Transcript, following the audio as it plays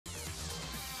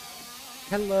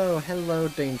Hello,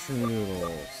 Danger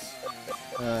Noodles.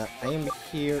 I am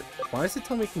here. Why does it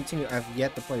tell me continue? I've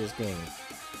yet to play this game.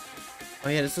 Oh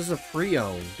yeah, this is a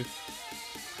pre-owned.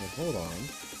 Wait, hold on.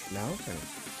 Now I'm kind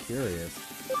of curious.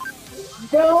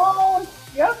 Don't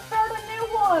just start a new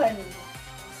one.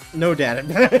 No,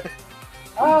 Dad.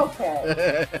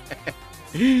 Okay.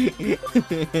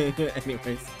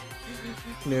 Anyways,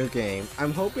 new game.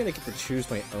 I'm hoping I get to choose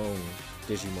my own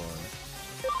Digimon.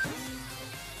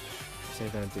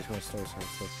 Save that in Digimon Story so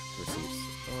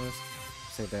receives.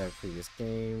 Save that previous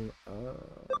game.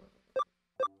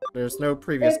 There's no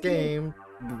previous game.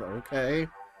 Okay.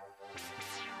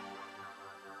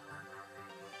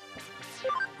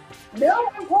 No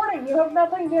importing. You have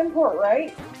nothing to import,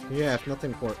 right? Yeah,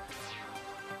 nothing for.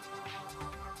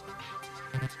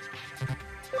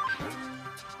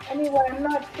 Anyway, I'm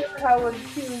not sure how to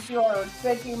choose your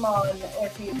Digimon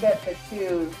if you get to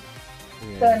choose.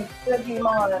 Yeah. Since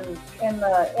Digimon in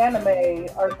the anime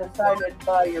are decided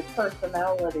by your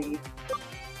personality.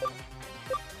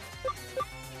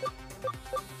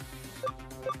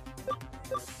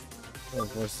 Oh,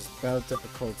 versus battle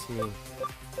difficulty.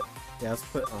 Yeah, let's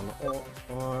put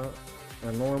on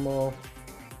a normal.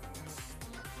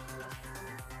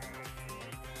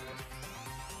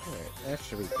 Alright, that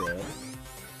should be good.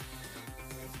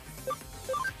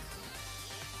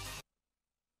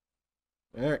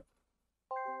 Alright.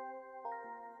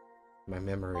 My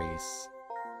memories.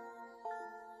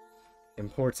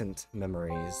 Important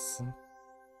memories.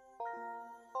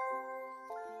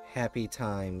 Happy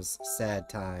times, sad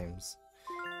times,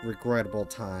 regrettable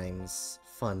times,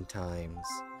 fun times.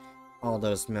 All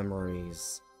those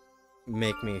memories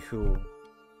make me who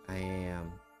I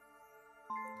am.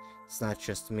 It's not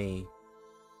just me.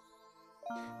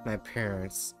 My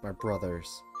parents, my brothers,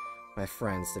 my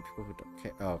friends, the people who don't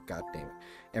care. Oh, god damn it.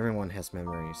 Everyone has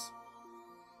memories.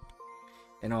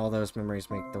 And all those memories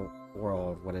make the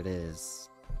world what it is.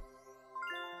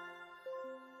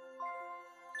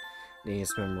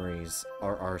 These memories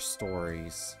are our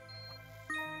stories.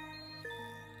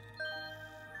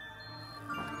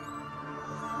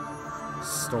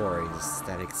 Stories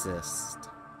that exist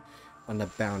on the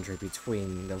boundary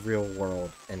between the real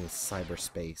world and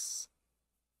cyberspace.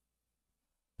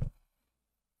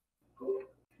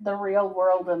 The real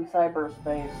world and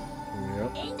cyberspace.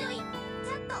 Yep.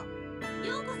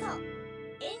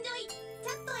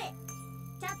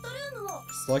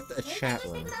 Select a chat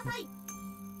room.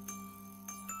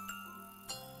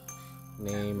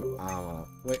 Name,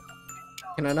 wait.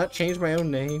 Can I not change my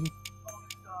own name?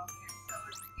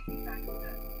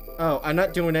 Oh, I'm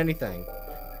not doing anything.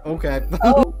 Okay.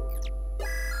 Oh.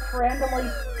 Randomly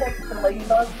pick the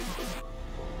ladybug.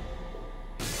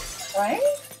 Right?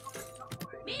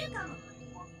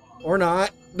 Or not.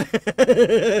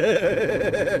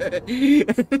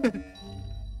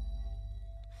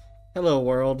 Hello,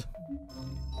 world.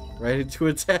 Ready to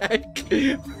attack?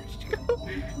 It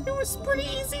was pretty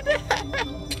easy to hack.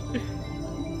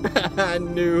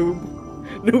 Noob.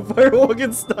 No firewall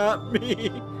can stop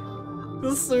me.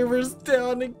 The server's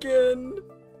down again.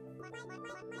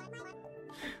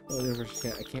 Oh, never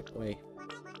can't. I can't wait.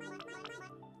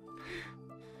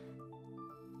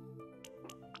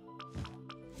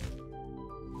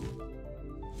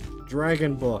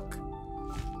 Dragon Book.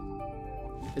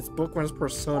 It's Bookworm's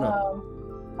persona.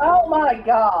 Oh my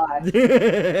god.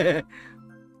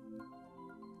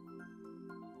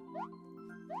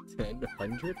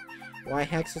 1000? Why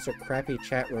hack such a crappy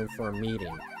chat room for a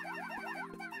meeting?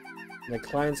 The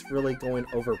client's really going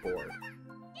overboard.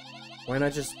 Why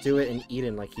not just do it in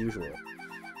Eden like usual?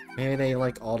 Maybe they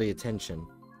like all the attention.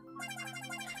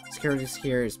 Security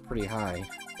here is pretty high.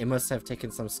 It must have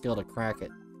taken some skill to crack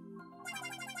it.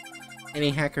 Any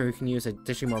hacker who can use a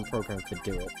Digimon program could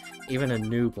do it. Even a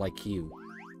noob like you.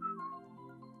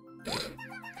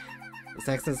 It's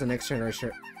next as the next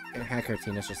generation hacker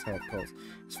team, that's just how it goes.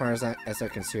 As far as they're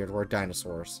considered, we're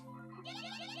dinosaurs.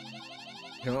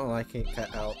 You know, I can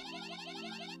cut out.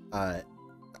 I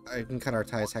can cut our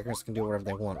ties. Hackers can do whatever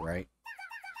they want, right?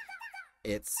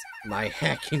 It's my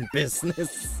hacking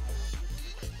business.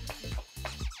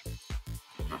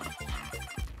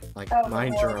 Like,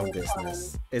 mind your own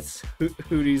business. It's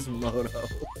Hootie's motto.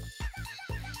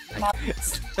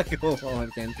 It's not going on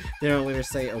again. They don't later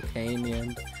say okay in the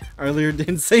end. Earlier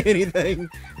didn't say anything.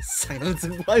 Silence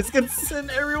implies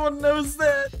consent. Everyone knows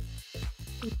that.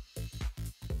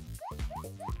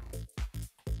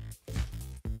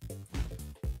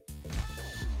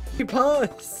 He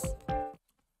pause.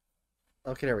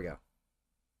 Okay, there we go.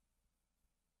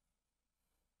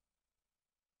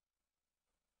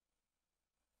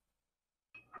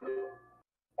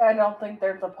 I don't think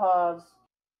there's a pause.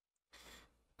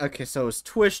 Okay, so it's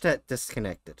Twitch that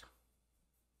disconnected.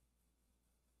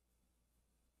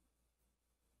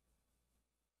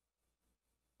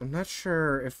 I'm not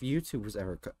sure if YouTube was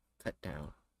ever cut down.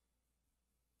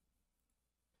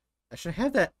 I should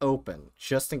have that open,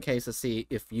 just in case to see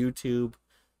if YouTube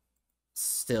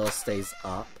still stays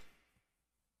up.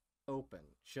 Open,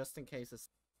 just in case it's...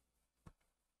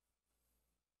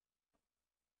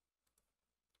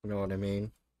 You know what I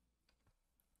mean?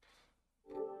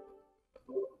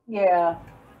 Yeah.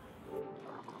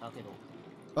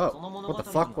 Oh, what the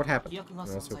fuck? What happened?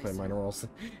 Unless we play minor roles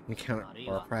encounter,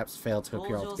 or perhaps fail to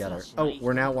appear altogether. Oh,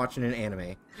 we're now watching an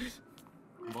anime.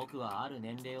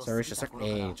 So I reached a certain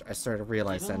age, I started to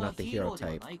realize that I'm not the hero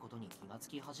type. I'm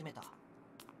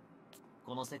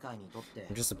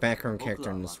just a background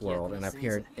character in this world, and I've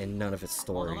appeared in none of its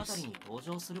stories.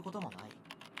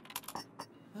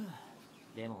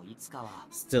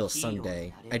 Still,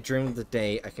 someday, I dream of the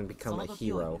day I can become a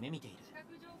hero.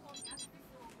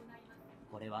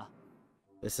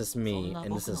 This is me,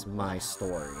 and this is my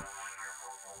story.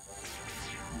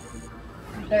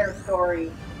 Their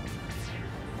story.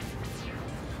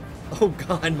 Oh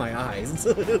god, my eyes.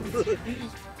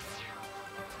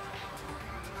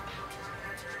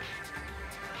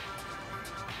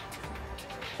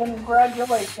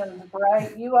 Congratulations,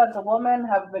 Bright. You as a woman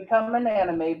have become an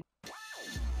anime.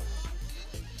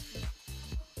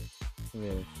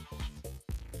 Yeah.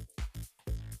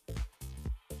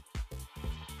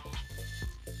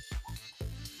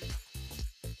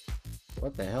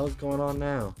 What the hell is going on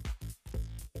now?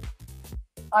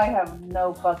 I have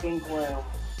no fucking clue.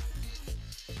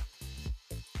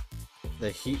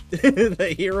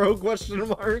 The hero question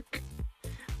mark?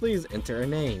 Please enter a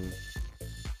name.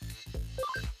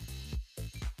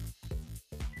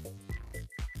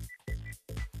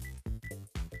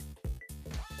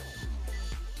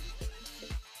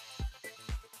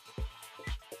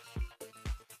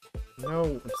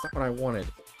 No, that's not what I wanted.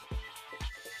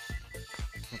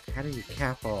 How do you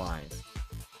capitalize?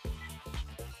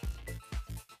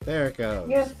 There it goes.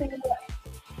 You see that?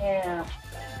 Yeah.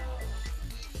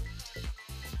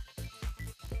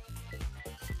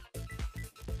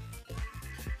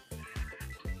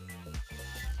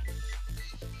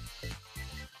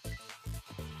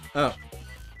 Oh.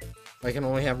 I can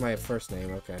only have my first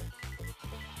name, okay.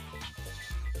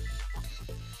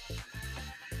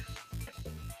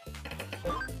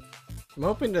 I'm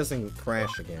hoping it doesn't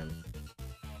crash again.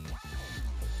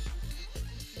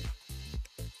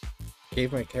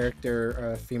 Gave my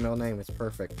character a female name, it's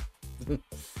perfect.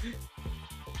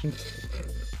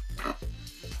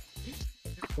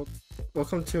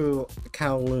 Welcome to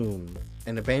Kowloon,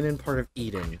 an abandoned part of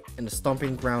Eden, and the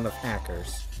stomping ground of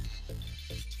hackers.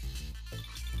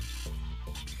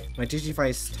 My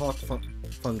Digivice talk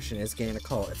function is getting a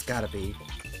call, it's gotta be.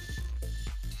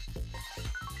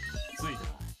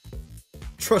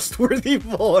 Trustworthy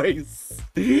voice!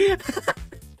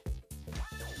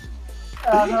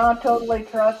 Totally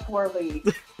trustworthy.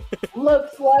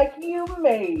 Looks like you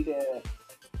made it.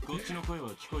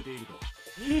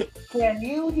 Can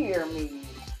you hear me?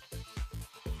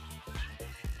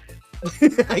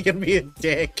 I can be a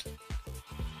dick.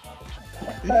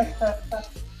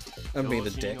 I'm being a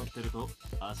dick.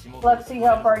 Let's see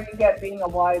how far you get being a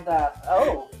wise ass.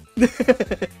 Oh.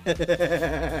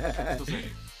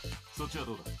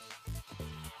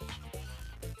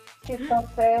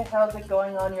 Kitose, how's it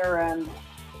going on your end?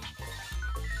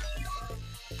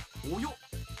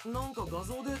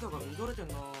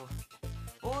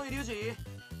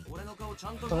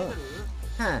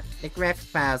 Huh, the graphics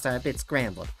files are a bit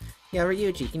scrambled. Yo,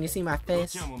 Ryuji, can you see my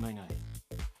face?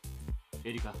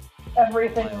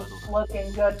 Everything's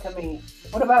looking good to me.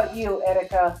 What about you,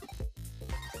 Erika?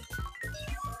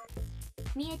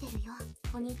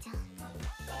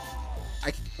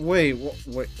 Wait,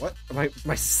 what?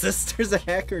 My sister's a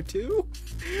hacker too?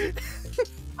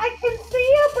 I can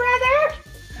see you, brother!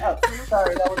 Oh,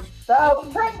 sorry, I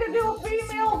was trying to do a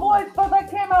female voice, but that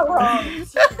came out wrong.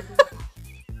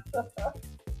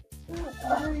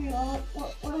 Sorry,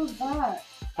 what was that?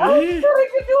 I was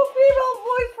trying to do a female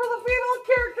voice for the female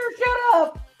character, shut up!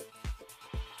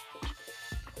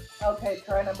 Okay,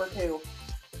 try number 2.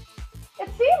 It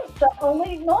seems the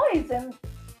only noise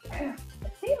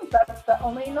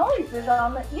is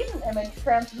on the Eden image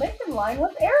transmission line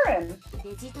with Aaron.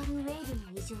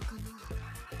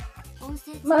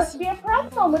 Must be a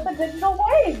problem with the digital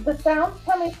wave. The sound's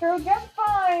coming through just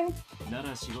fine.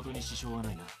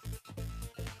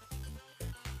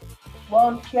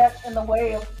 Won't get in the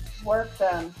way of work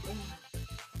then.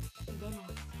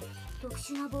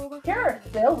 Sure,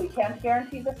 still, we can't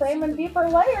guarantee the same and deeper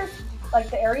layers. like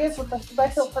the areas with the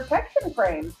special protection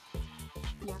frames.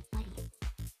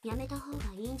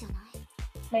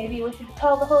 Maybe we should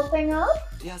call the whole thing off?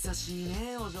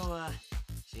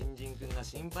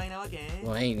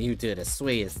 Well, ain't you do the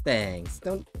sweetest things.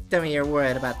 Don't tell me you're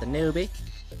worried about the newbie.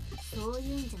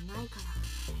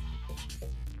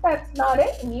 That's not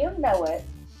it, and you know it.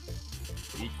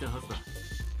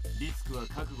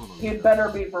 You'd better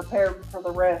be prepared for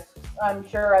the risks. I'm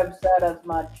sure I've said as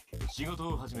much.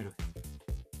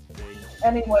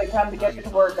 Anyway, time to get to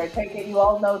work. I take it you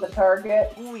all know the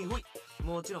target?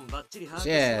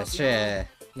 Sure.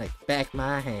 Like, back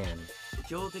my hand.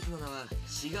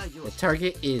 The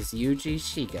target is Yuji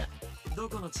Shiga,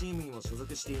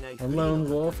 a lone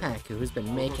wolf hacker who's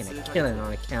been making a killing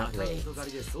on account raids.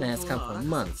 That's come for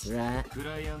months, right?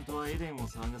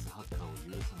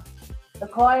 The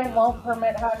client won't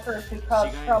permit hackers to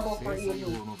cause trouble for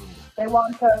you. They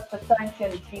want us to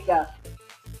sanction Shiga.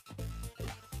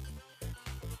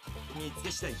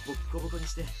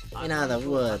 In other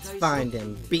words, find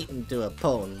him, beat him to a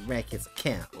pole, and wreck his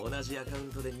account. You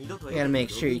gotta make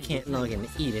sure you can't log into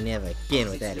Eden ever again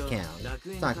with that account.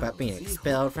 Talk about being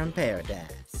expelled from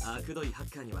paradise. Time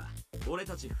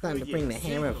to bring the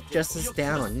hammer of justice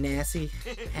down on nasty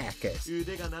hackers.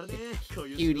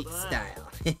 Cutie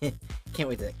style. Can't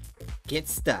wait to get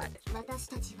started.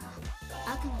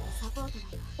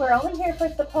 We're only here for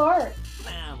support.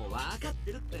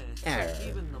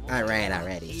 Alright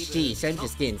already. Sheesh, I'm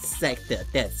just getting psyched up,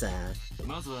 that's all.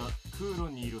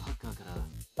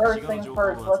 First things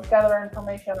first, let's gather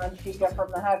information on Shiga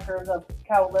from the hackers of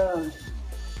Kowloon.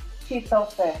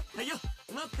 Chitose.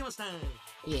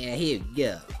 Yeah, here you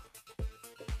go.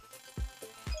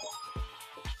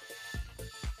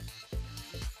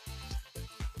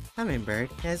 Hummingbird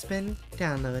has been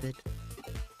downloaded.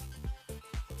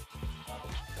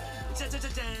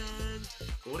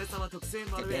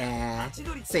 Yeah,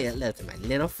 say hello to my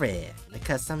little friend, the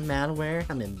custom malware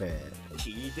Hummingbird.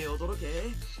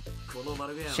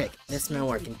 Check, this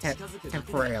malware can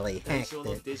temporarily hack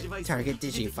the target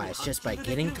digivice just by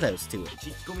getting close to it.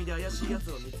 You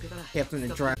happen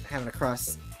to happen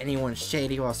across anyone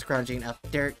shady while scrounging up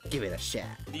dirt, give it a shot.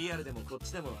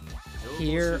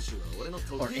 Here,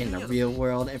 or in the real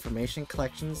world, information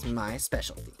collection's my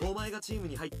specialty.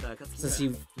 Since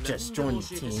you've just joined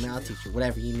the team, I'll teach you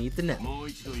whatever you need to know.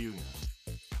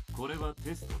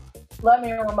 Let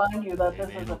me remind you that this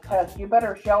is a test. You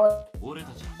better show it.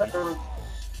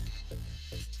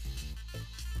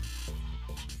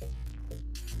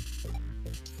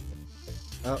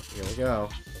 Oh, here we go.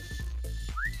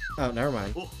 Oh, never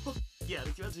mind. Oh,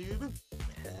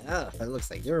 it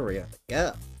looks like you're ready to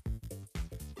go.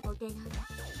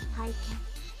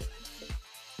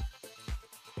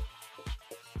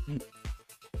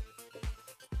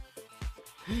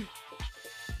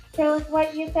 Show us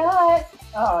what you got.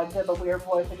 Oh, I did the weird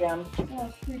voice again.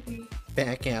 Oh, creepy.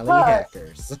 Back alley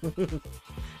hackers.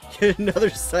 Another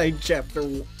side chapter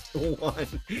 1.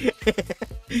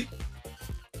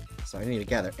 So I need to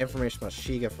gather information about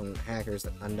Shiga from hackers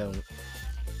that unknown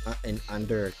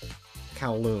under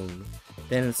Kowloon.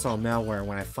 Then install malware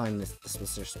when I find this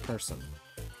mysterious person.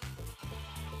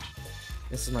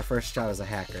 This is my first job as a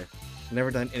hacker.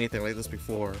 Never done anything like this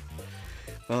before.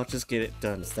 I'll just get it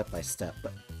done step by step.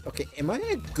 But okay, am I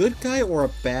a good guy or a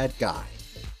bad guy?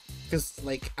 Because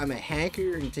like I'm a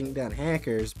hacker and taking down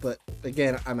hackers, but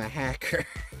again I'm a hacker.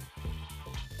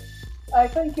 I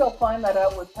think you'll find that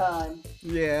out with time.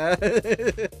 Yeah.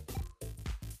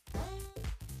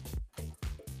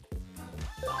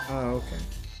 Oh, okay.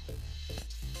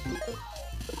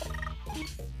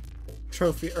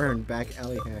 Trophy earned, back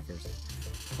alley hackers.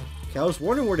 Okay, I was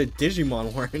wondering where the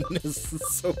Digimon were in this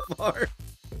so far.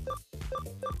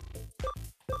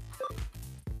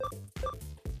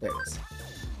 There it is.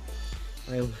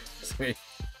 Sorry.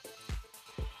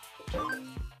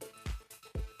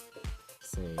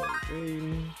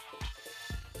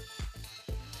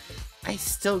 I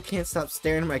still can't stop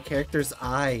staring at my character's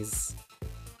eyes.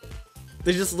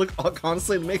 They just look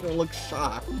constantly making them look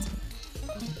shocked.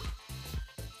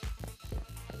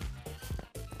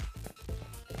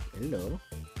 Hello.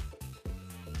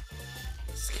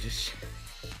 Skittish.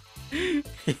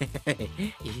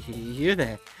 You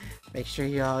there. Make sure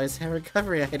you always have a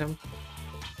recovery item.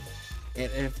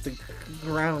 And if the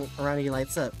ground around you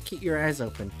lights up, keep your eyes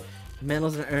open.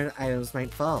 Metals and earned items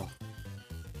might fall.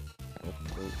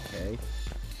 Okay.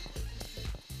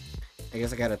 I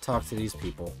guess I gotta talk to these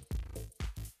people.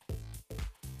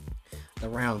 The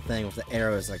round thing with the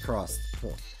arrows across the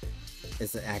point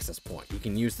is the access point. You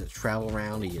can use it to travel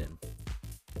around Eden.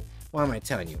 Why am I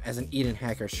telling you? As an Eden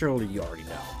hacker, surely you already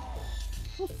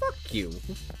know. Well, fuck you.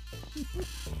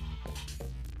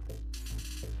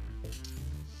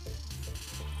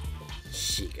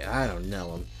 Sheikah, I don't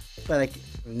know him, but I can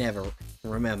never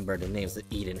remember the names of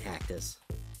Eden hackers.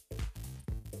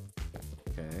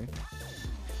 Okay.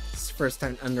 This is the first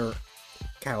time under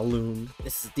Kowloon.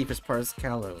 This is the deepest part of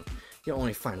Kowloon. You'll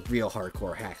only find real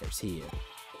hardcore hackers here.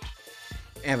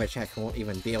 Average hacker won't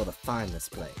even be able to find this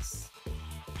place.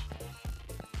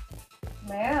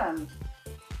 Man,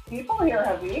 people here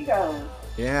have egos.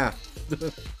 Yeah.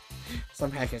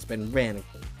 Some hackers been raiding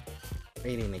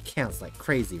accounts like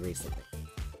crazy recently.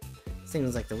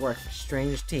 Seems like they work for a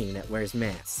strange team that wears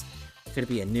masks. Could it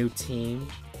be a new team?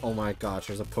 Oh my gosh,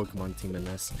 there's a Pokemon team in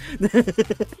this.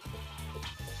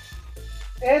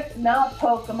 It's not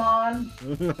Pokemon.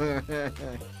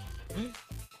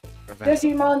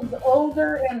 Digimon's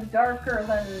older and darker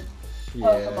than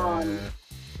Pokemon. Yeah.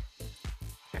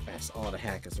 I've asked all the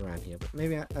hackers around here, but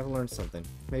maybe I've learned something.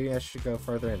 Maybe I should go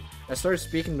further in. I started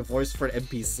speaking the voice for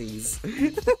NPCs.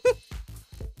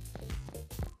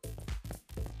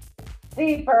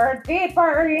 Deeper,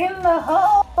 deeper in the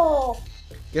hole!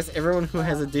 Guess everyone who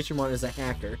has a Digimon is a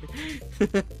hacker.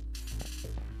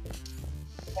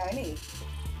 Shiny.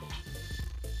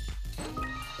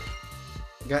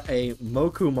 Got a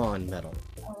Mokumon medal.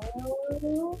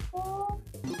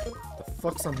 The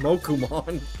fuck's a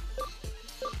Mokumon?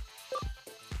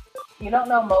 You don't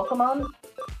know Mokumon?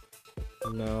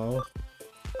 No.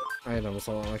 Items,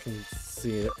 hold on, I can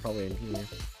see it probably in here.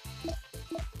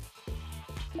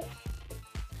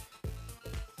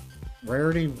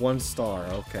 Rarity 1 star,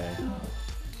 okay.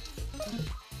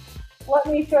 Let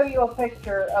me show you a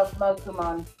picture of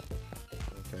Mokumon.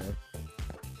 Okay.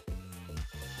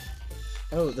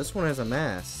 Oh, this one has a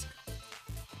mask.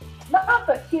 Not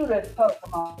the cutest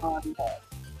Pokemon, but...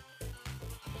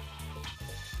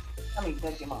 I mean,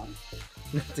 Digimon.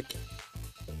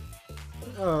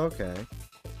 Oh, okay.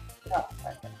 Oh,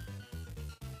 okay.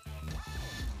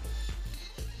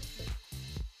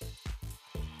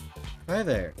 Hi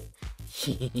there.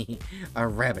 Our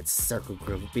rabbit circle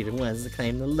group will be the ones to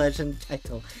claim the legend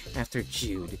title after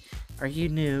Jude. Are you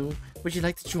new? Would you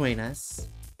like to join us?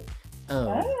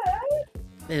 Oh,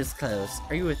 that is close.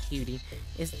 Are you with Hewdy?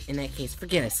 In that case,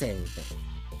 forget I said anything.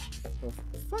 Well,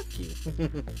 fuck you.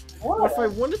 What if I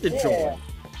wanted to join?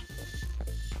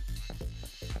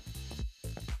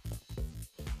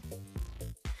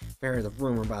 There the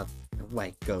rumor about a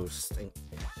white ghost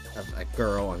of a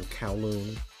girl on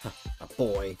Kowloon. A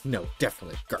boy? No,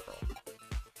 definitely a girl.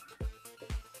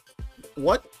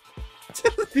 What?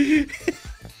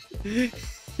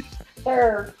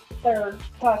 They're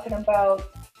talking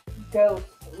about Ghost,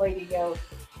 Lady Ghost,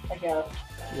 I guess.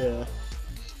 Yeah.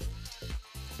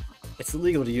 It's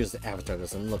illegal to use the avatar that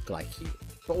doesn't look like you,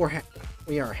 but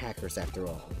we are hackers after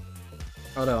all.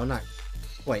 Although I'm not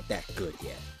quite that good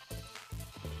yet.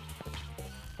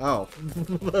 Oh.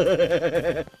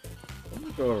 Let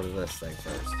me go over to this thing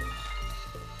first.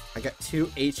 I got 2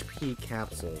 HP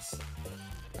capsules.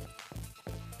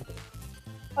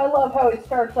 I love how he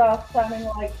starts off sounding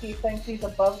like he thinks he's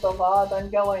above the law, then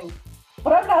going,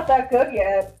 but I'm not that good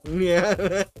yet.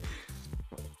 Yeah.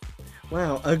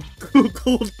 Wow, a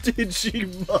Google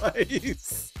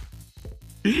Digimice.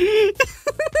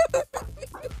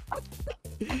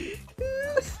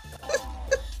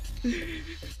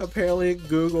 Apparently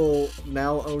Google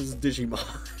now owns Digimon.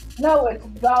 No, it's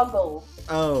Goggles.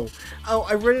 Oh,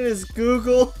 I read it as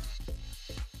Google.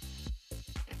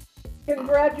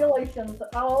 Congratulations,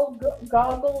 all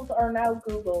Goggles are now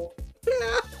Google.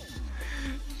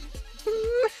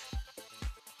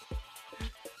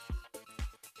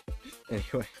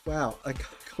 Anyway, wow, a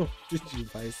Google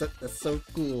Digivice, that's so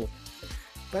cool.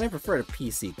 But I prefer the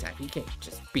PC type, you can't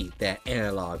just beat that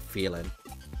analog feeling.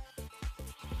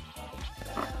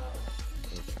 Okay.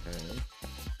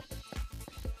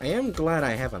 I am glad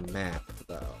I have a map,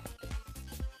 though.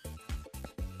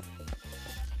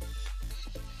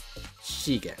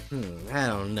 Shiga, I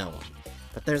don't know him,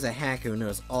 but there's a hacker who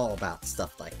knows all about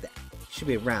stuff like that. He should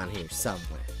be around here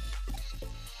somewhere.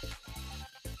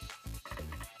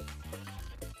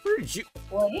 Where did you...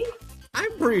 Wait?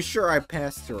 I'm pretty sure I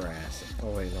passed her ass. Oh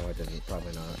wait, no I didn't,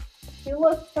 probably not. He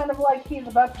looks kind of like he's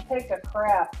about to take a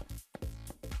crap.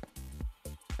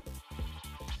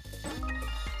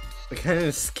 The kind of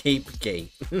escape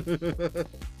gate.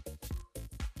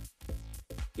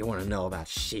 You want to know about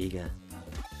Shiga?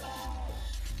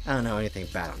 I don't know anything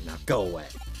about him now. Go away.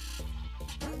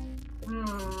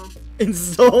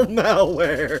 Install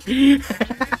malware.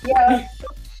 Yeah.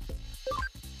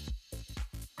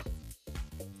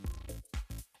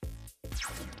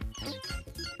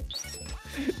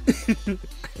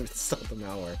 Stop the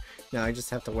malware. Now I just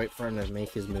have to wait for him to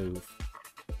make his move.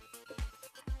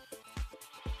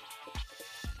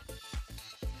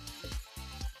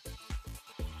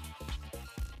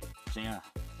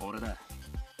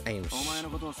 I am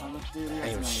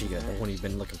Shiga, the one you've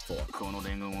been looking for.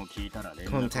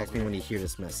 Contact me when you hear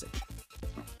this message.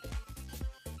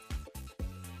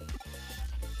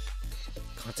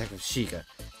 Contact with Shiga.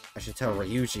 I should tell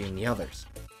Ryuji and the others.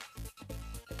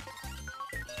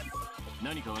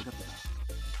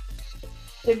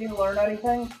 Did you learn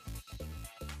anything?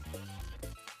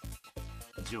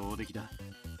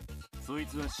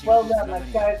 Well done, my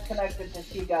guy's connected to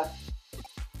Shiga.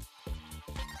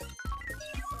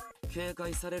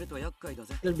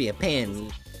 It'll be a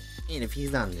pain, and if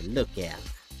he's on the lookout,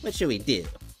 what should we do?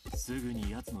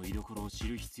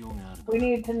 We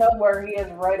need to know where he is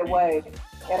right away.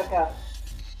 Erika.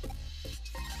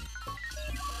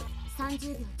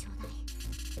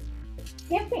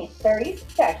 Give me 30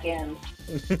 seconds.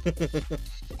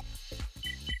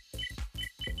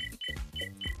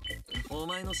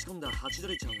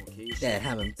 That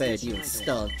hummingbird you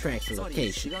installed tracks the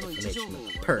location information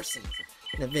of the person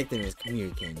the victim is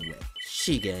communicating with,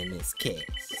 Shiga in this case.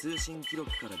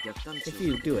 If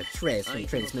you do a trace from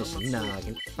transmission log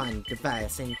and find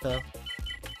device info,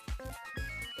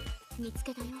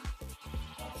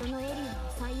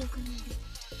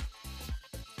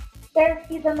 There,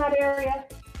 he's in that area.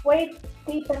 Wait,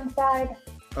 deep inside.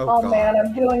 oh god. Man,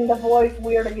 I'm doing the voice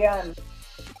weird again.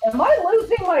 Am I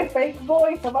losing my fake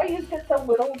voice? Have I used it so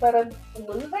little that I'm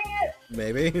losing it?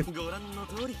 Maybe.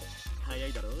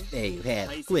 There you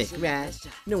have it, quick, right?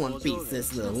 No one beats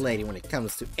this little lady when it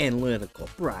comes to analytical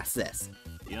process.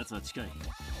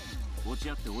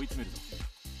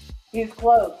 He's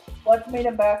close. Let's meet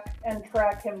him back and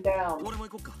track him down.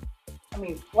 I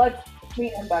mean, let's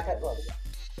meet him back at Logan.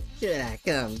 Should I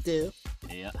come too?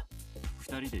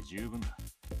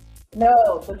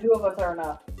 No, the two of us are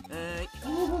enough.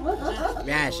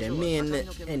 Rasha, me and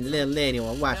the little lady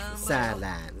will watch the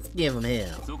sidelines. Give him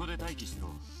hell.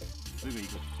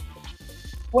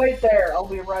 Wait there, I'll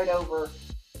be right over.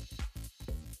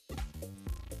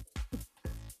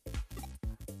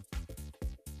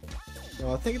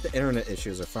 Well, I think the internet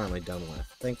issues are finally done with.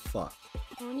 Thank fuck.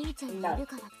 No.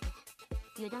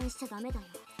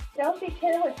 Don't be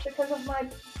careless because of my...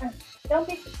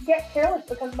 get careless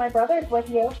because my brother's with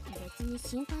you.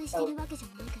 Oh.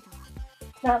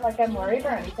 Not like I'm worried or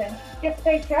anything. Just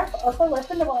stay careful. Also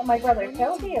listen to what my brother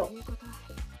tells you.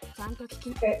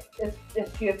 Is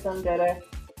she a tsundere?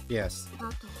 Yes.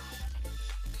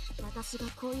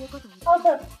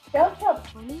 Also, don't tell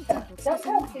Kase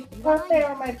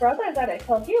or my brother that I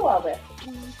told you all this.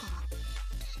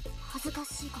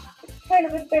 It's kind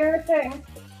of embarrassing.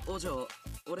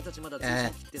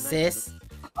 Sis?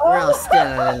 We're all still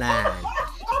on the line.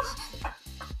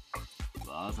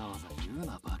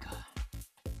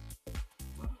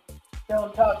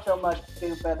 Don't talk so much,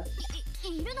 stupid. I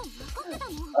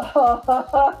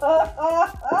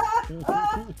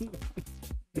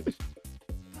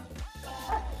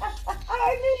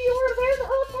knew you were there the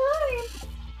whole time.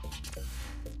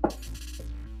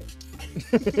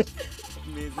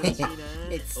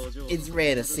 It's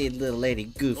rare to see a little lady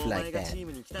goof like that.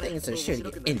 Things are sure to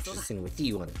get interesting with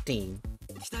you on the team.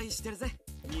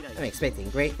 I'm expecting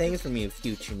great things from you,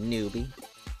 future newbie.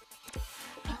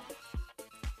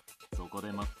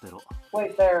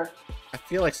 Wait there. I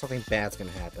feel like something bad's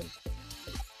gonna happen.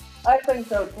 I think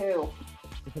so too.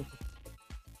 You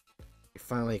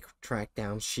finally track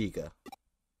down Shiga.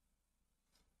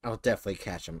 I'll definitely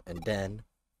catch him, and then...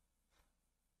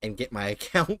 and get my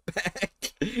account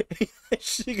back.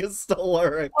 Shiga stole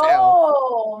her account.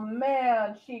 Oh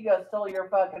man, Shiga stole your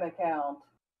fucking account.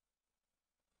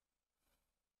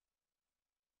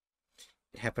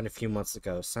 It happened a few months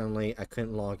ago. Suddenly, I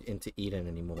couldn't log into Eden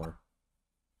anymore.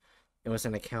 It was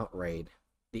an account raid.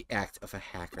 The act of a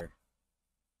hacker.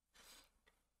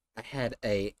 I had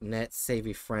a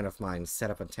net-savvy friend of mine set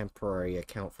up a temporary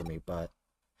account for me, but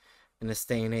in this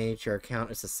day and age, your account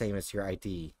is the same as your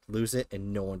ID. Lose it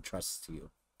and no one trusts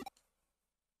you.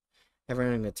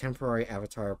 Having a temporary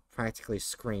avatar practically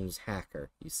screams hacker,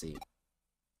 you see.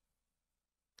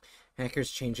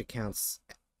 Hackers change accounts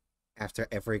after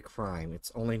every crime.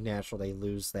 It's only natural they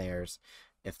lose theirs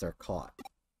if they're caught.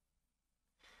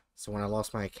 So when I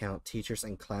lost my account, teachers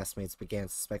and classmates began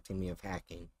suspecting me of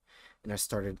hacking, and I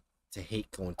started to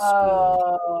hate going to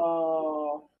school.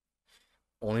 Oh.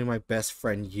 Only my best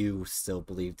friend you still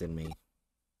believed in me.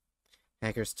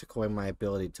 Hackers took away my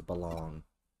ability to belong.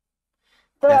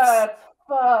 That's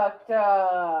fucked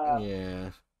up.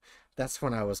 Yeah. That's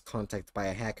when I was contacted by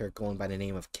a hacker going by the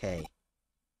name of A.K.A.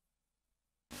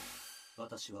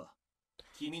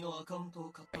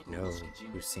 know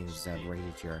who seems to have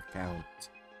raided your account.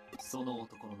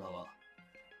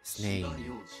 His name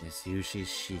is Yushi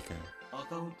Shika.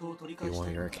 If you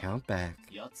want your account back,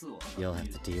 you'll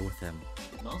have to deal with him.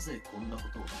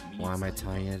 Why am I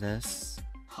telling you this?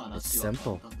 It's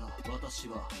simple.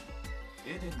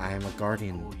 I am a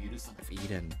guardian of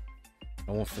Eden.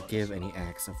 I won't forgive any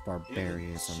acts of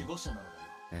barbarism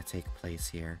that take place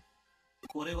here.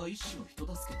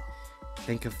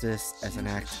 Think of this as an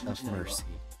act of mercy.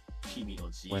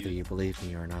 Whether you believe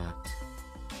me or not,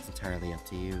 it's entirely up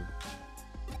to you.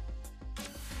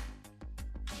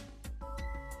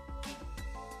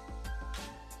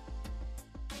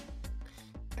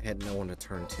 I had no one to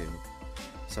turn to,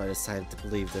 so I decided to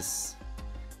believe this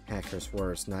hacker's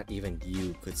words. Not even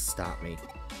you could stop me.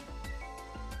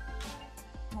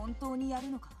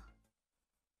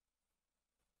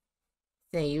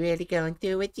 So you really going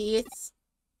through with this?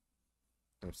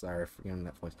 I'm sorry for getting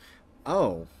that voice.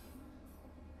 Oh.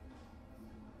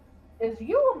 Is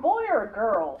you a boy or a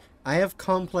girl? I have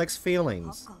complex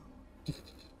feelings.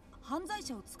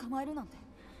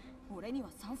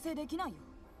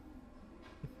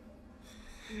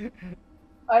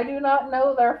 I do not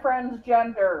know their friend's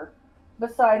gender,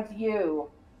 besides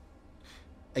you.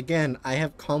 Again, I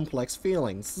have complex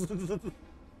feelings.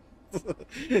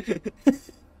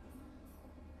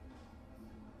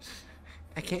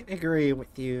 I can't agree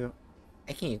with you.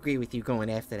 I can't agree with you going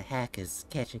after the hackers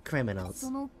catching criminals.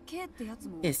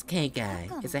 This K guy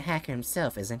is a hacker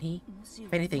himself, isn't he?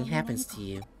 If anything happens to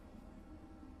you...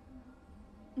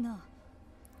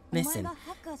 Listen,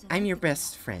 I'm your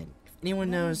best friend. If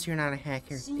anyone knows you're not a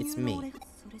hacker, it's me.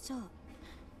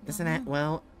 Isn't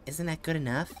that good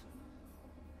enough?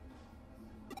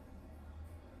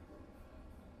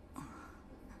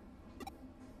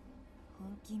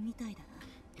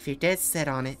 If you're dead set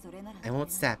on it, I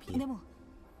won't stop you.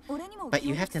 But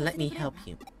you have to let me help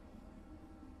you.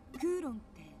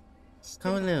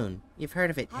 Kowloon, you've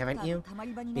heard of it, haven't you?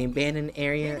 The abandoned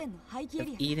area of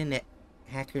Eden that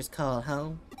hackers call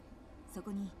home?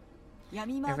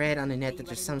 I read on the net that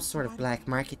there's some sort of black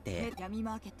market there.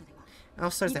 All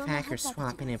sorts of hackers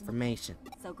swapping information.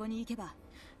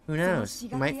 Who knows,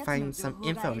 you might find some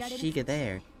info on Shiga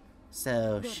there.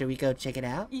 So, should we go check it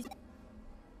out?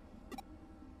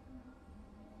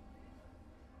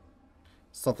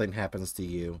 Something happens to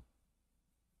you.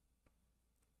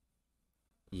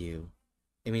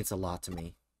 It means a lot to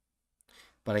me.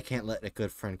 But I can't let a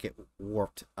good friend get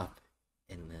warped up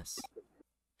in this.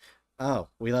 Oh,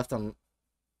 we left on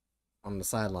the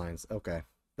sidelines. Okay.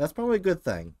 That's probably a good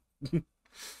thing.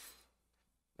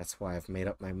 That's why I've made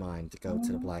up my mind to go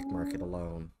to the black market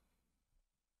alone.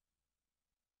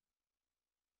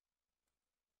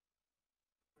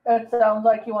 It sounds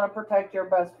like you want to protect your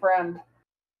best friend.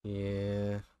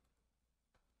 Yeah.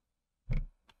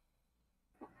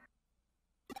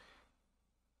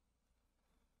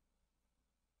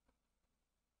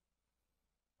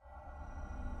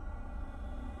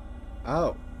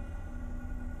 Oh.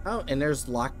 Oh, and there's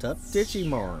locked up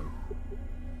Digimon.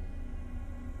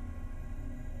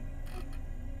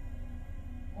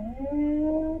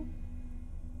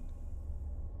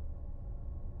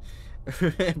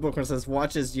 Booker says,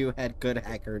 watch as you had good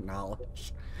hacker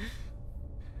knowledge.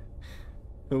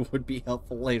 Who would be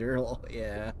helpful later.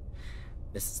 Yeah.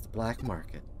 This is the black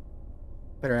market.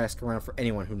 Better ask around for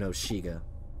anyone who knows Shiga.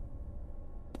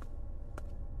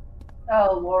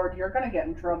 Oh lord, you're gonna get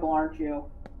in trouble, aren't you?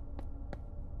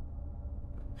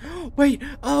 Wait!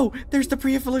 Oh! There's the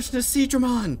pre-evolutionist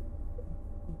Seadramon!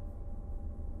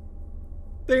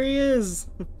 There he is!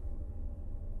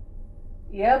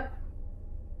 Yep.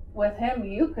 With him,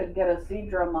 you could get a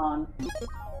Seadramon.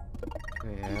 I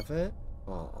have it?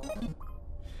 Oh.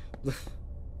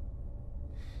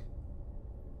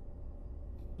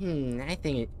 I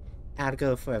think I'll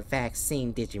go for a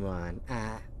vaccine Digimon.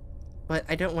 But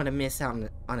I don't want to miss out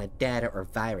on a data or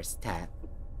virus type.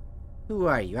 Who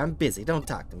are you? I'm busy. Don't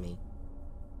talk to me.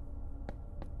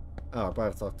 Oh, I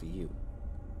better talk to you.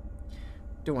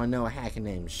 Do I know a hacker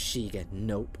named Shiga?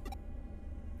 Nope.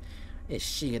 Is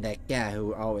Shiga that guy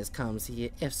who always comes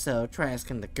here? If so, try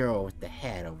asking the girl with the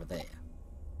hat over there.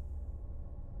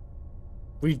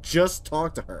 We just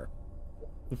talked to her.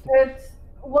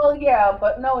 Well, yeah,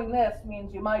 but knowing this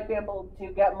means you might be able to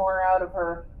get more out of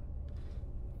her.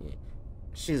 Yeah.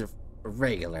 She's a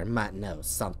regular, might know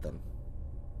something.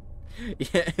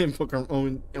 Yeah, and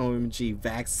Pokemon OMG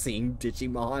vaccine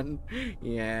Digimon.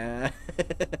 Yeah.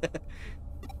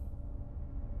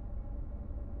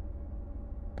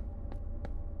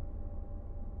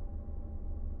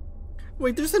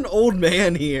 Wait, there's an old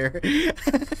man here.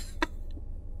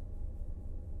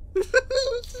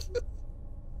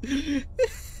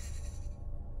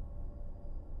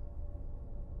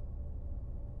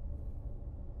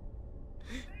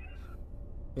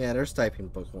 Yeah, there's typing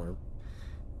bookworm.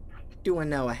 Do I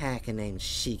know a hacker named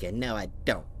Sheikah? No, I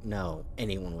don't know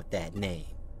anyone with that name.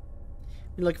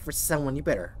 You're looking for someone, you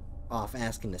better off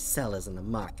asking the sellers in the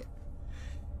market.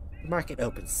 The market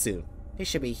opens soon. They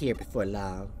should be here before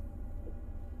long.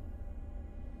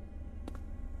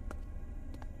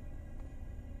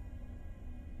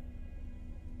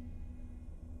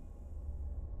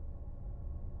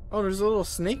 Oh, there's a little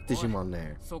snake Digimon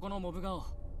there.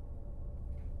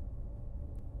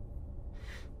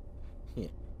 Yeah.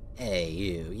 Hey,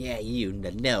 you. Yeah, you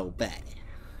nobody.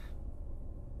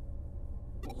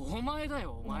 What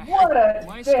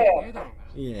a dick!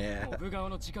 Yeah.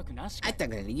 I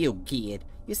talking to you, kid.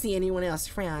 You see anyone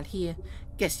else around here?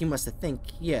 Guess you must have think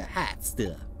you're hot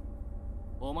stuff.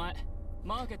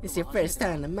 It's your first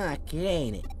time in the market,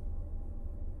 ain't it?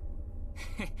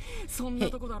 Hey,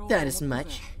 thought as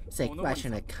much. It's like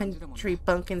watching a country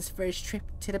bumpkin's first trip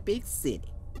to the big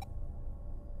city.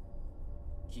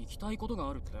 You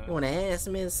wanna ask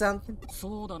me something?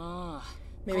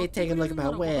 Maybe take a look at my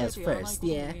wares first,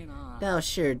 yeah? That'll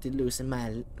sure to loosen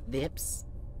my lips.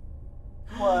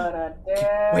 What a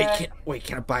dick! Wait,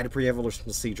 can I buy the pre-evolution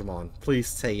of Digimon? Please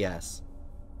say yes.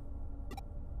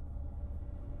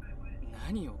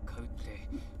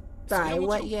 Buy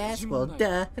what you asked? Well,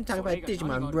 duh. I'm talking about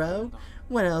Digimon, bro.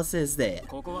 What else is there?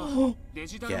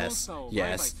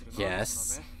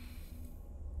 Yes.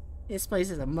 This place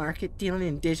is a market dealing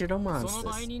in digital monsters.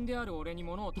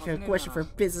 If you're a question for a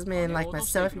businessman like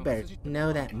myself, you better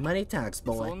know that money talks,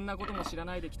 boy.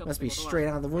 Must be straight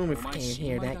out of the womb if you can't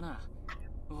hear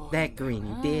that green,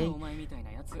 you dig?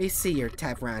 We see your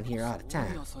type around here all the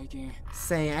time.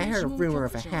 Say, I heard a rumor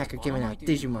of a hacker giving out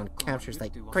Digimon captures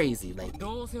like crazy lately.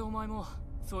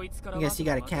 I guess you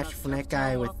got a capture from that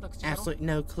guy with absolutely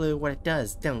no clue what it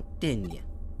does, didn't you?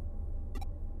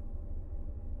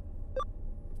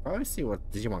 Probably see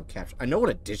what Digimon capture. I know what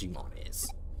a Digimon is.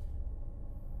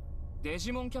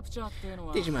 Digimon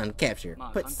capture,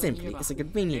 put simply, is a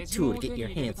convenient tool to get your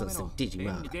hands on some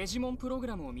Digimon.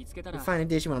 You find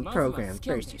a Digimon program,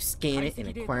 first you scan it and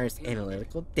it acquires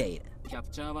analytical data.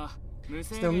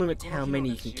 There's no limit to how many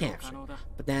you can capture,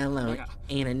 but that alone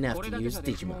ain't enough to use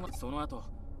Digimon.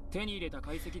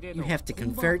 You have to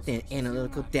convert the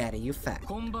analytical data you found.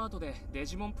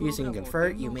 Using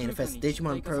Convert, you manifest the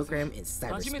Digimon program in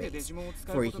cyberspace.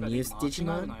 Before you can use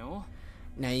Digimon,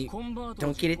 now you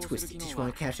don't get it twisted.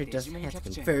 Digimon capture doesn't have the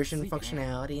conversion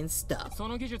functionality and stuff.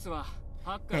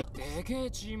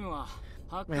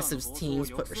 Massive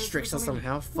teams put restrictions on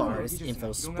how far this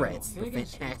info spreads to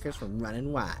prevent hackers from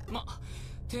running wild.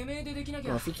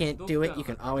 Well, if you can't do it, you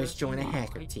can always join a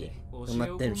hacker team and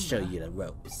let them show you the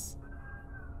ropes.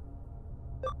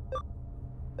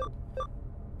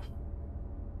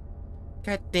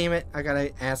 God damn it, I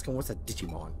gotta ask him what's a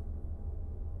Digimon.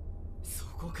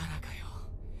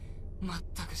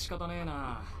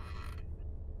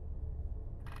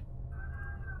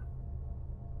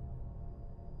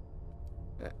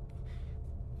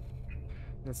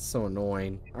 That's so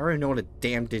annoying. I already know what a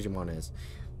damn Digimon is.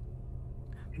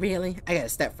 Really? I gotta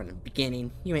start from the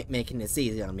beginning. You ain't making this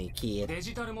easy on me, kid.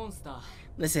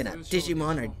 Listen up,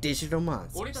 Digimon are digital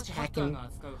monsters, hacking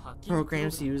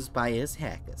programs used by us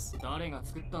hackers.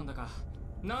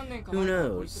 Who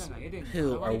knows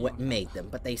who or what made them,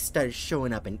 but they started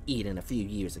showing up in Eden a few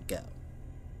years ago.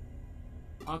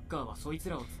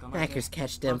 Hackers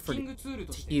catch them to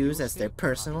use as their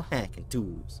personal hacking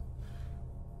tools.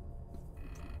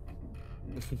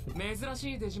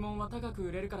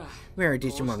 Rare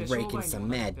Digimon rake in some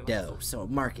mad dough, so a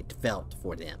market developed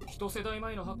for them.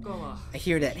 I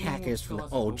hear that hackers from the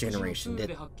old generation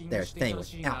did their thing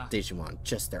without Digimon,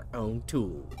 just their own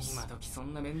tools.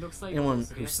 Anyone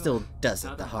who still does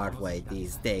it the hard way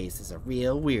these days is a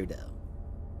real weirdo.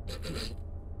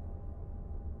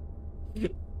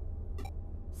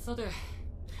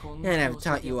 And I've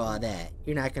taught you all that.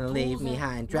 You're not gonna leave me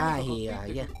high and dry here, are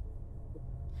ya?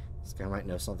 This guy might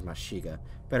know something about Shiga.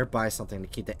 Better buy something to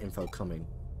keep that info coming.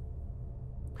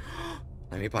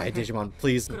 Let me buy a Digimon,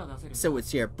 please. So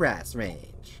it's your brass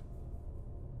range.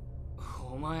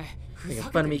 Making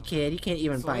fun of me, kid. You can't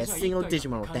even buy a single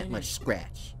Digimon with that much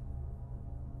scratch.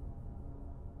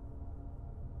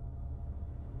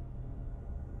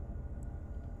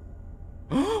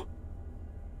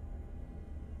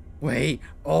 Wait.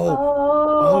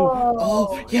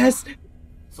 Oh, yes.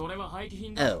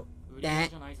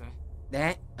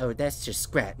 Oh, that's just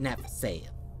scrap, not for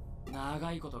sale.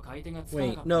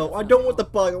 Wait, no, I don't want the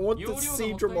bug. I want the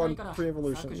Seedramon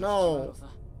pre-evolution. No.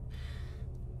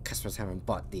 Customers haven't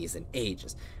bought these in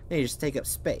ages. They just take up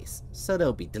space, so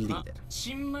they'll be deleted.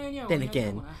 Then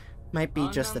again, might be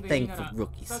just a thing for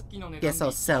rookies. Guess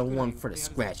I'll sell one for the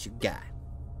scratch you got.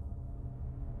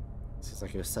 Seems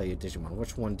like he'll sell you a Digimon.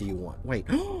 Which one do you want? Wait.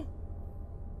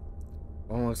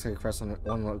 One looks like a crest on it.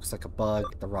 One looks like a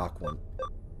bug. The rock one.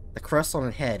 The crest on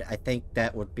the head, I think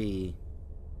that would be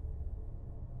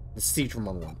the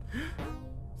Seedramon one.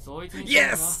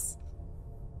 Yes!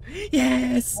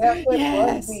 Yes!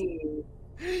 Yes!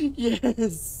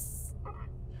 Yes!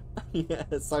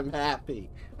 Yes, I'm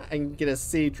happy. I can get a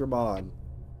Seedramon.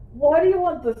 Why do you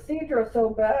want the Seedra so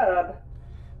bad?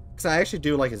 Because I actually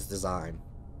do like his design.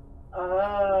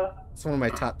 It's one of my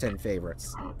top 10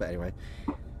 favorites. But anyway.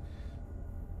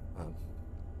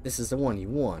 This is the one you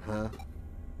want, huh?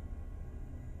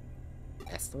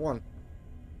 That's the one.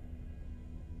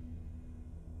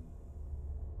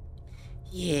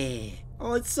 Yeah.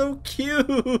 Oh, it's so cute!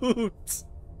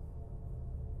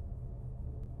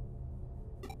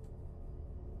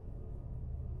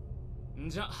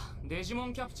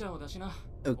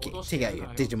 Okay, take out your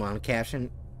Digimon caption.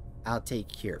 I'll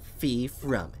take your fee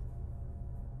from it.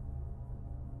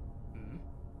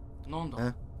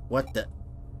 Huh? What the?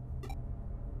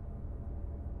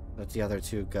 Let the other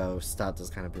two go. Stop this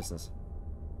kind of business.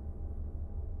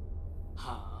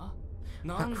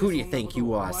 Who do you think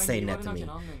you are saying that to me? You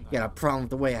got a problem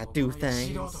with the way I do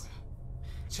things?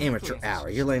 Amateur hour.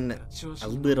 You're letting a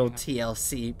little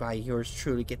TLC by yours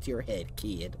truly get to your head,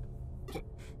 kid.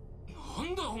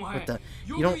 What the?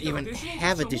 You don't even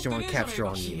have a Digimon capture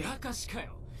on you.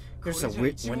 You're just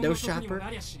a window shopper?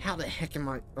 How the heck am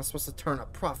I supposed to turn a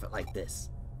profit like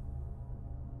this?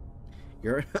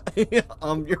 You're you're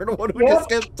the one who just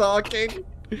kept talking.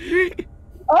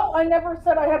 Oh, I never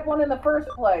said I had one in the first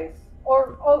place.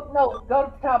 Or, oh no, go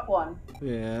to the top one.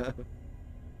 Yeah.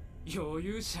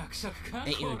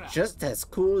 Ain't you just as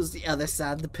cool as the other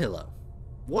side of the pillow?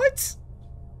 What?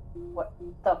 What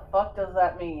the fuck does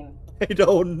that mean? I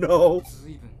don't know.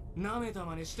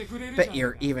 Bet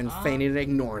you're even feigning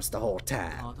ignorance the whole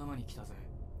time.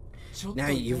 Now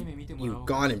you've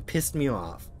gone and pissed me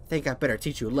off. Think I better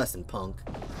teach you a lesson, punk.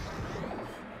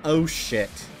 Oh shit.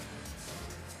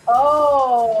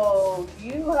 Oh,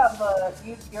 you have a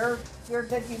your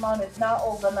Digimon is not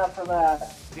old enough for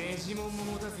that.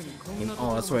 Came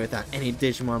all this way without any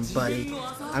Digimon, buddy.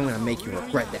 I'm gonna make you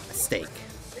regret that mistake.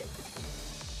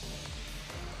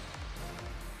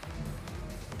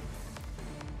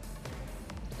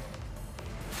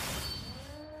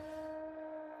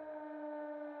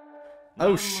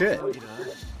 Oh shit.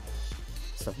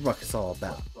 What's the fuck is all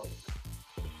about?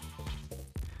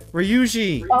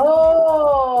 Ryuji!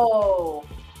 Oh!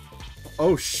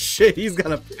 Oh shit, he's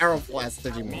got a Power Blast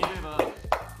Digimon.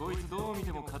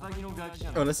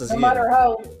 Oh, this is no matter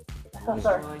how... Oh,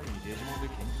 sorry.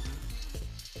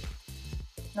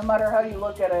 No matter how you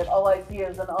look at it, all I see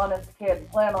is an honest kid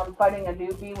plan on fighting a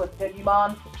newbie with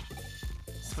Digimon.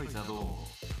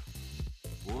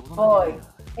 Boy,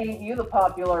 ain't you the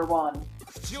popular one.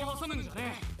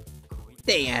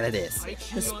 Stay out of this.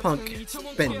 This punk's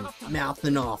been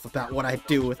mouthing off about what I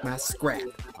do with my scrap.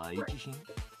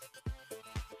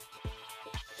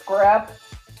 Scrap?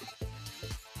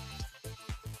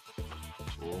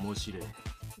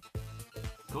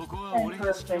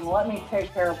 Interesting, let me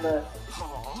take care of this.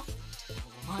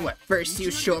 What, first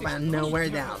you show up out of nowhere,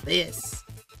 now this?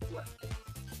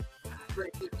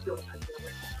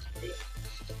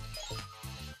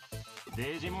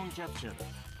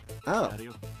 Oh.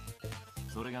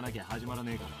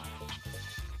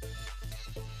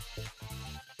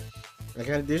 I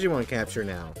got a Digimon capture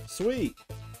now. Sweet.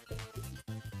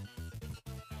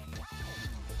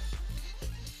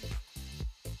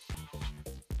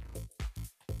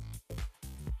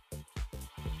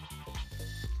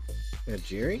 A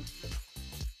Jiri?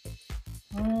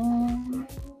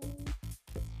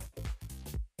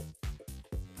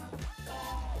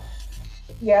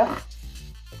 Yeah.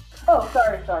 Oh,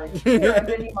 sorry. Here, a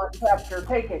Digimon capture.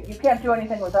 Take it. You can't do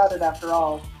anything without it after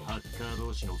all. Time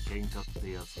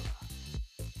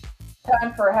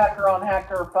for a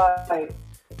hacker-on-hacker fight.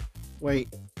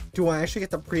 Wait, do I actually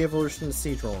get the pre-evolution to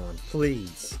Seedramon?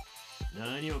 Please.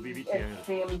 It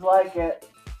seems like it.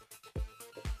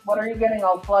 What are you getting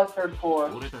all flustered for?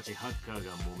 When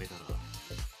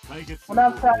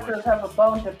us hackers have a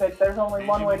bone to pick, there's only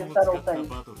one way to settle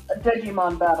things. A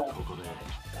Digimon battle.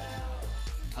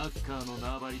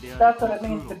 That's what it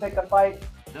means to pick a fight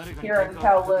here in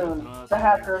Kowloon, the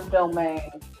hacker's domain.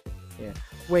 Yeah.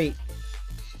 Wait,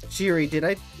 Jiri, did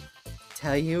I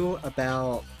tell you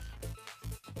about...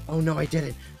 Oh no, I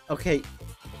didn't. Okay,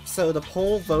 so the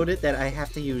poll voted that I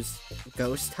have to use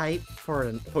Ghost type for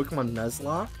a Pokemon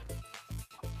Nuzlocke.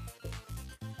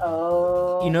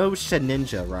 Oh. You know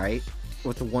Shedinja, right?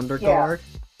 With the Wonder Guard?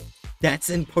 That's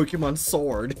in Pokemon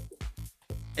Sword.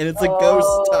 And it's a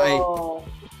Ghost type.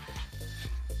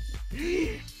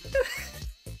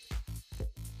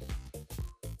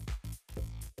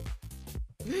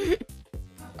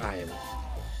 I am...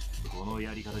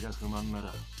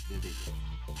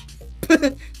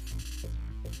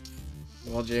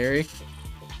 Well, Jerry?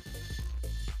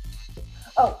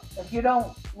 Oh, if you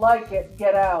don't like it,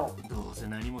 get out.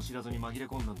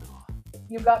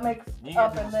 You got mixed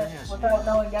up in this without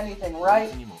knowing anything,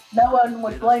 right? No one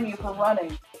would blame you for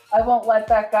running. I won't let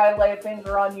that guy lay a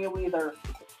finger on you either.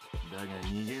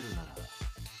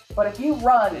 But if you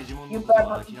run, you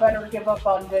better give up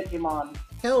on Digimon.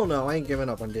 Hell no, I ain't giving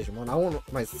up on Digimon. I want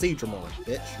my Seedramon,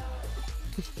 bitch.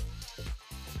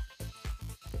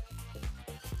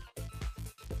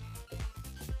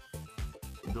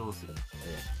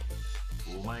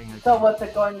 So what's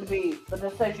it going to be? The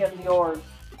decision's yours.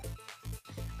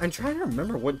 I'm trying to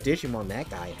remember what Digimon that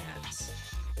guy has.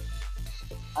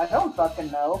 I don't fucking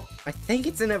know. I think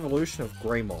it's an evolution of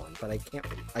Greymon, but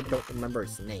I don't remember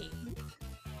his name.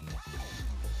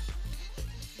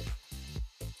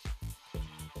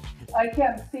 I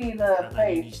can't see the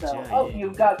face, though. Oh,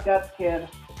 you've got guts, kid.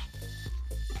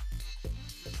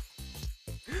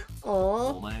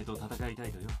 Aww.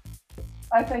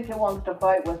 I think he wants to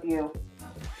fight with you.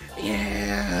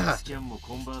 Yeah!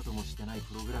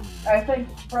 I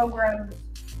think programs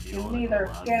you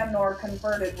neither scanned nor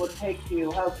converted would take to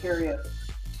you. How curious.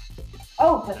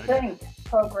 Oh, to think.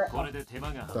 Program.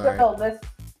 So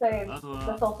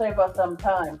this'll save us some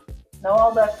time. Now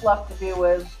all that's left to do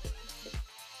is...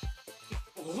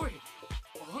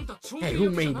 Hey, who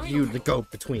made you the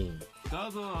go-between?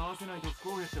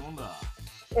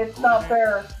 It's not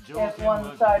fair if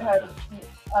one side has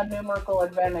a numerical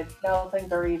advantage. Now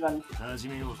things are even.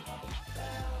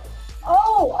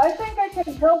 Oh, I think I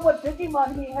can tell what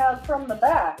Digimon he has from the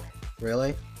back.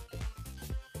 Really?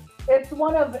 It's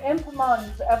one of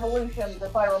Impmon's evolutions,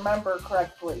 if I remember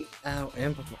correctly. Oh,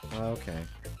 Impmon. Okay.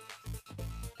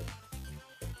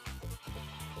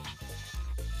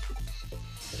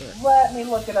 Let me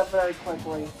look it up very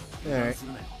quickly. Alright.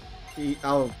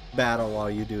 I'll battle while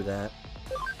you do that.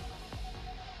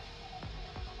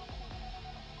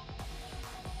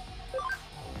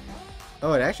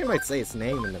 Oh, it actually might say its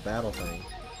name in the battle thing.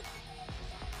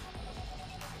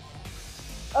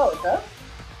 Oh, it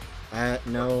does?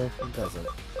 No, it doesn't.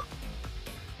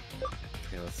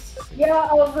 Okay, let's see. Yeah,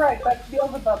 I was right. That's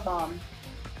Beelzebubmon.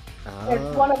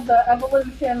 It's one of the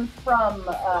evolutions from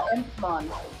Impmon.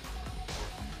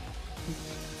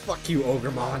 Fuck you,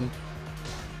 Ogremon.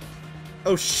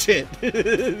 Oh shit!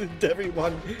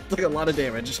 Everyone took a lot of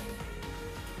damage.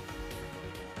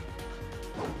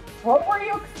 What were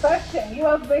you expecting? You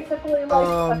have basically like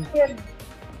a kid.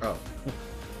 Oh.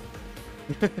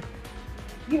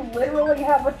 You literally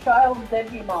have a child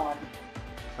Digimon.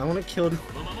 I want to kill.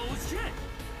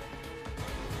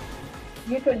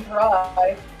 You can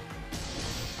try.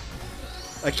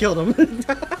 I killed him.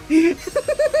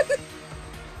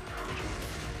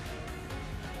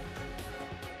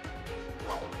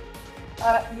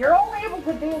 You're only able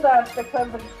to do that because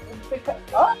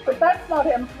oh, but that's not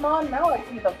him. Come on, now I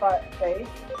see the face.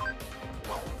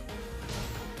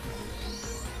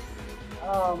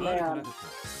 Oh man.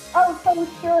 I was so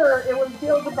sure it was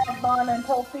Beelzebubmon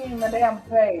until seeing the damn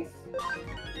face.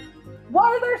 Why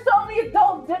are there so many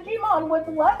adult Digimon with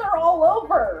leather all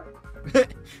over?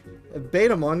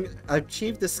 Betamon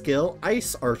achieved the skill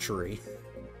Ice Archery.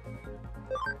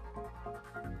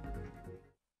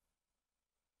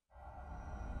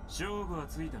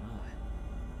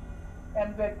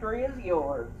 And victory is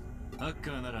yours. For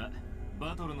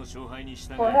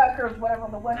For hackers, whatever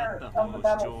the winner of the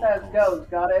battle says goes,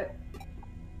 got it?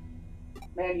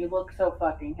 Man, you look so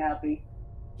fucking happy.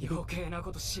 Who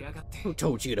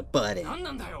told you to butt it?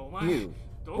 You.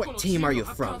 What team are you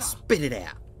from? Spit it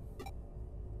out.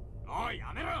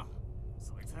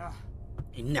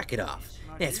 Hey, knock it off.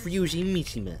 That's Ryuji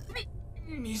Mishima.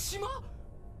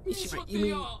 Mishima, you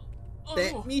mean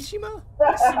that Mishima?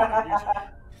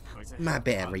 My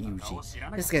bad,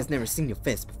 Ryuji. This guy's never seen your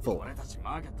face before.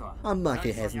 I'm lucky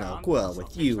it has no quarrel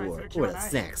with you or the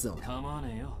Saxon.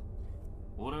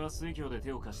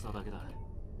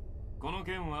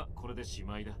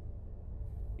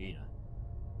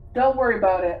 Don't worry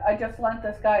about it. I just lent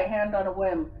this guy a hand on a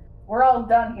whim. We're all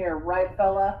done here, right,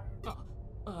 fella?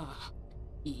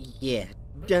 Yeah,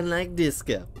 done like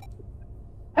disco.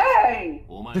 Hey!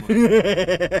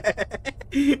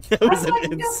 That was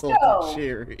an insult to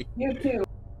Jerry. You too.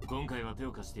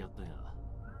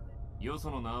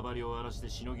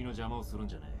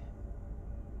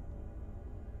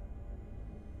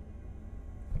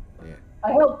 Yeah.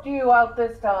 I helped you out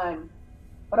this time,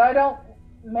 but I don't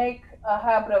make a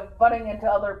habit of butting into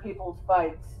other people's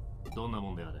fights.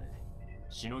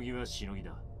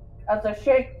 As a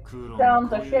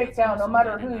shakedown's a shakedown, no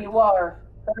matter who you are.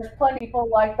 There's plenty of people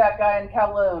like that guy in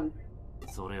Kowloon.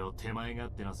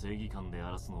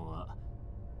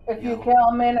 If you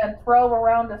come in and throw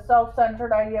around a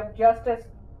self-centered idea of justice,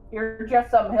 you're just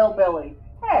some hillbilly.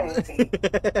 Hey!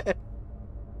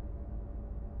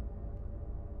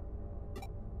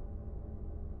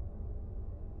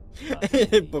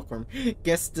 Bookworm.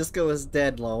 Guess Disco is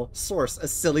dead, lol. Source, a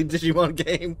silly Digimon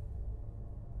game.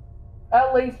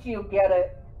 At least you get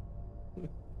it.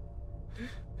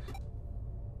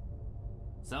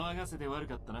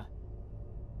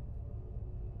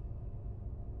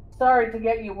 Sorry to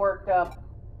get you worked up.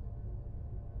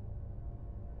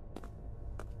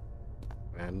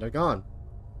 And they're gone.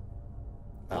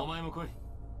 Oh.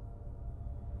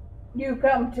 You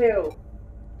come too.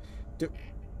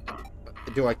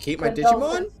 Do I keep my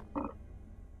Digimon?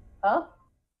 Huh?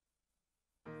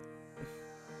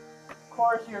 Of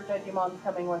course your Digimon's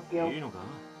coming with you.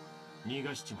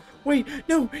 Wait,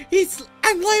 no!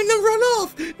 I'm letting them run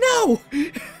off! No!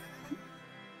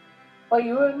 But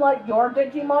you wouldn't let your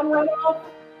Digimon run off?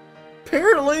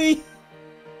 Apparently!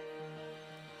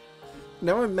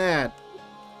 Now I'm mad.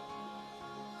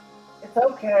 It's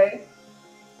okay.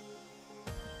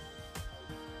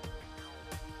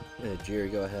 Jerry,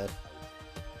 go ahead.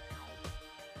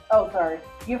 Oh, sorry.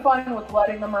 You fine with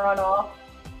letting them run off?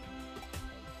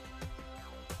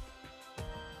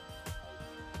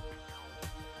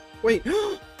 Wait! Your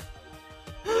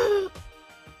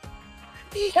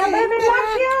baby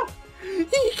loves you!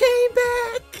 He came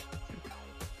back!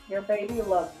 Your baby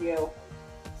loves you.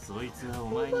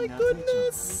 Oh my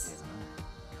goodness!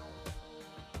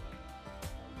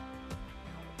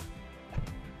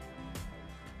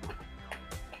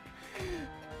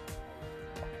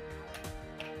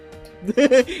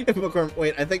 Bookworm,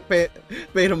 wait, I think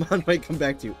Betamon might come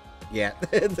back to you. Yeah.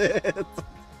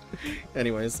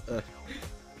 Anyways,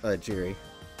 Jerry.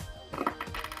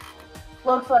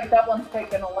 Looks like that one's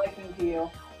taken a liking to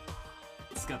you.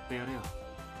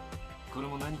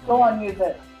 Go on, use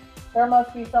it. There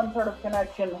must be some sort of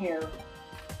connection here.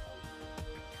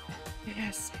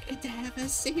 Yes, I get to have a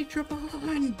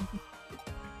Seedramon!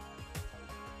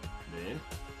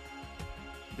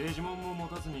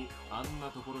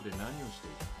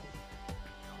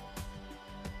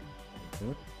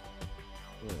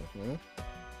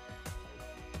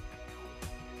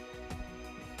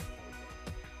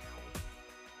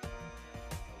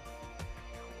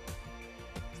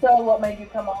 So, what made you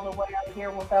come all the way out here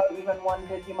without even one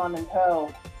Digimon in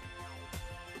tow?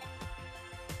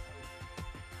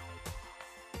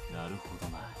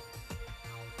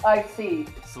 I see.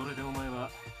 So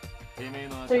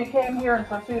you came here in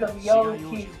pursuit of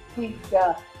Yoshi's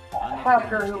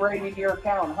hacker who raided your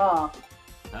account, huh?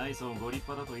 I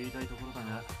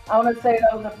want to say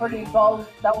that was pretty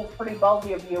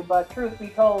ballsy of you, but truth be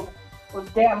told, it was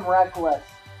damn reckless.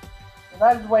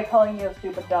 That's why calling you a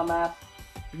stupid dumbass.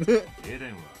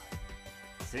 Eden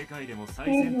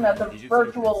as a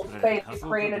virtual space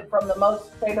created from the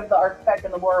most state-of-the-art tech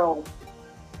in the world.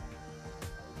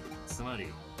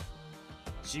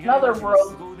 In other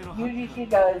words, Yuji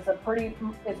Shiga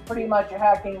is pretty much a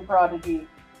hacking prodigy.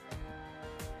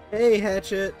 Hey,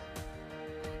 Hatchet.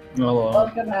 Hello.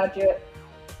 Welcome, Hatchet.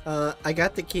 I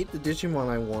got to keep the Digimon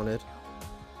I wanted.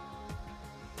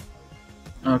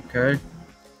 Okay.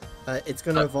 It's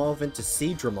gonna evolve into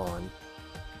Seedramon.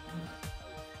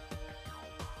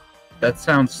 That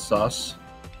sounds sus.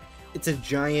 It's a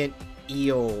giant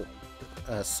eel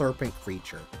serpent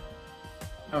creature.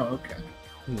 Oh, okay.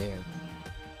 Yeah.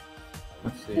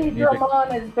 Let's see.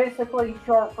 Seedramon is basically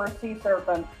short for sea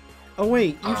serpent. Oh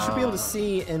wait, you should be able to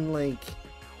see in like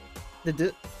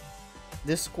the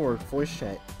Discord voice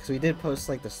chat, because we did post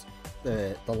like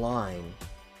the line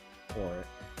for it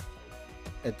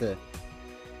at the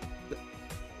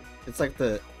it's like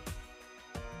the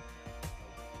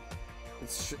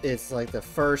it's like the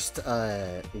first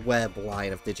web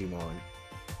line of Digimon.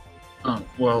 Oh,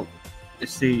 well,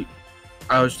 see,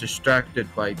 I was distracted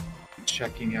by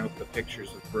checking out the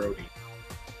pictures of Brody.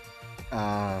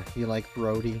 You like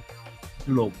Brody?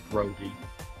 Little Brody.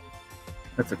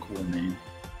 That's a cool name.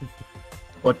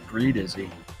 What breed is he?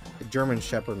 A German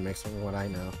Shepherd mix from what I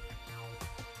know.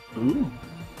 Ooh.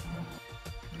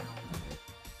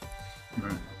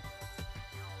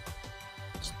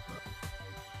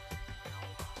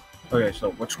 Okay,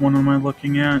 so which one am I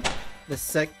looking at?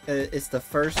 It's the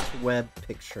first web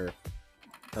picture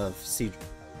of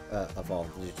of all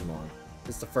Digimon.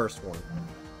 It's the first one.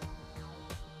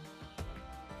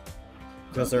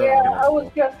 Yeah, I was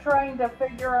just trying to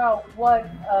figure out what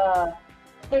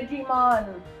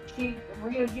Digimon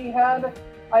Ryuji had.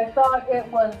 I thought it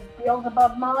was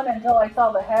Beelzebubmon until I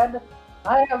saw the head.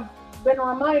 I have been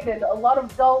reminded a lot of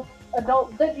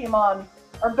adult Digimon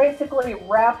are basically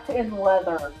wrapped in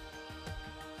leather.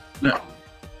 No.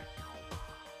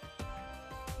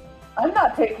 I'm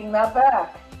not taking that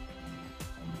back.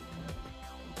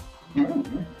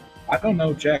 I don't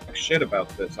know jack shit about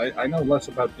this. I know less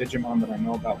about Digimon than I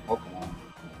know about Pokemon.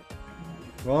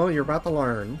 Well, you're about to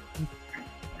learn.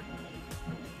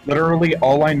 Literally,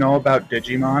 all I know about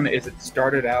Digimon is it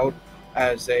started out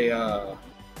as a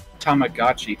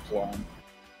Tamagotchi clone.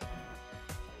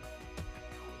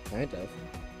 Kind of.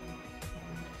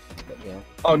 But yeah.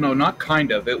 Oh no, not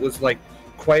kind of. It was like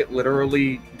quite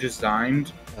literally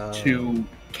designed to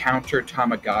counter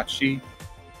Tamagotchi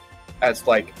as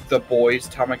like the boys'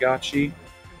 Tamagotchi.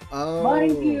 Oh.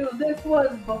 Mind you, this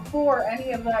was before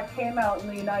any of that came out in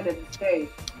the United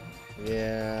States.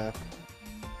 Yeah.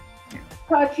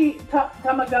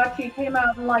 Tamagotchi came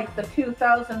out in like the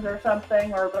 2000s or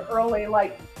something, or the early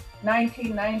like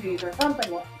 1990s or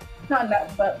something. Not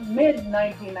that, but mid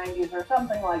 1990s or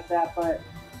something like that. But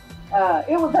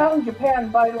it was out in Japan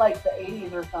by like the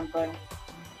 80s or something.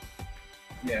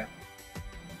 Yeah.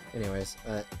 Anyways,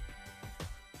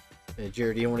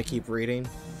 Jared, do you want to keep reading?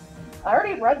 I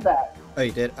already read that. Oh,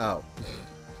 you did? Oh.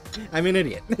 I'm an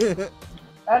idiot.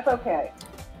 That's okay.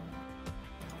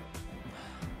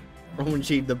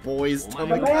 OMG, the boys. The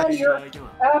man you're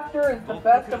after is the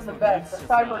best of the best, the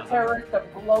cyber terrorist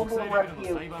of global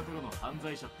repute.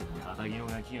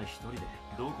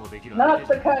 Not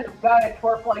the kind of guy a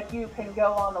twerp like you can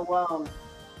go on alone.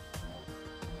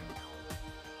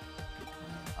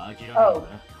 Oh.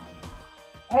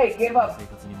 Hey, give up.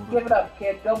 Give it up,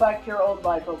 kid. Go back to your old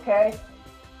life, okay?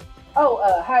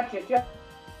 Oh, Hatchet, just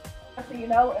so you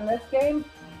know, in this game,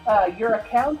 your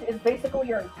account is basically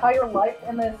your entire life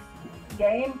in this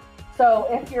game. So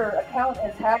if your account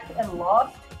is hacked and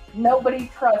lost, nobody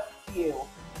trusts you.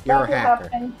 You're That's a hacker.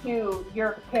 what happened to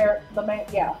your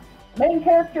main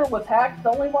character was hacked. The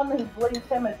only one who believes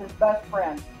him is his best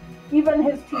friend. Even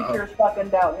his teachers fucking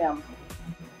doubt him.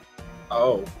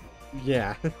 Oh.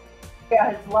 Yeah.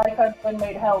 Yeah, his life has been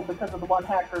made hell because of the one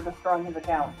hacker destroying his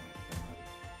account.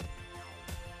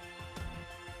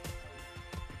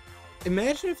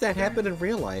 Imagine if that happened in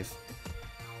real life.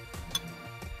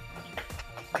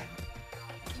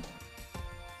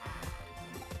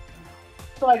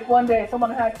 So like one day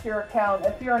someone hacks your account,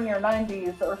 if you're in your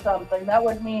 90s or something, that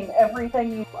would mean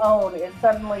everything you own is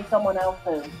suddenly someone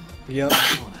else's. Yep.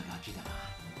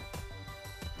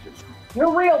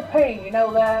 You're real pain, you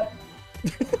know that?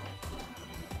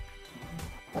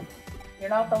 You're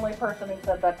not the only person who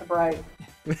said that to Bright.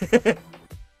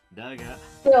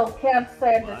 Still, can't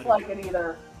say I dislike it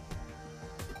either.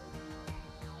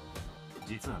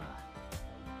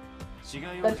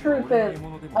 The truth is,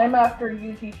 I'm after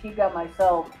Yuji Shiga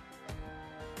myself.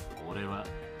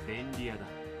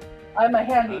 I'm a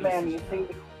handyman, you see.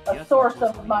 A source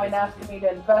of mine asked me to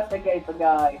investigate the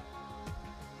guy.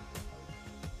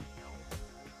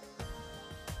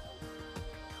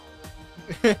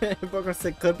 Booker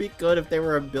said could be good if they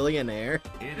were a billionaire.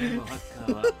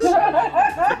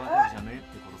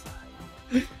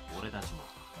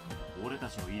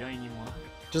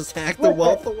 Just hack the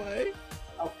wealth away?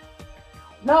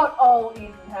 Not all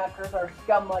Eden hackers are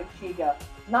scum like Shiga.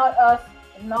 Not us,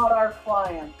 not our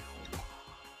clients.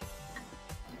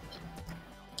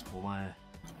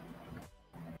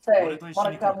 Say,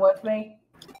 wanna come with me?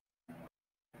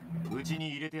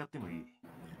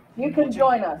 You can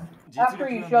join us, after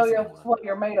you show us what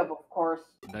you're made of course.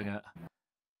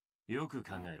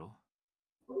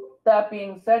 That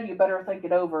being said, you better think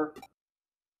it over.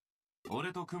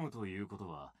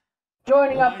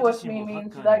 Joining up with me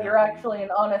means that you're actually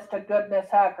an honest-to-goodness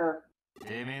hacker.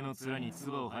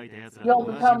 You'll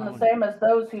become the same as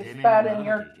those who spat in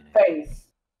your face.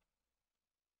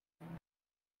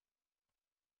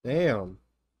 Damn.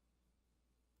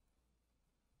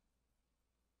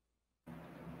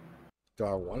 Do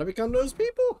I want to become those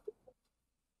people?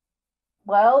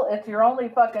 Well, it's your only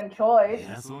fucking choice.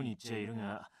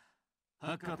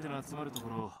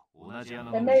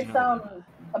 It may sound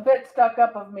a bit stuck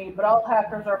up of me, but all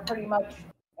hackers are pretty much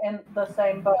in the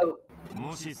same boat.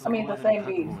 I mean, the same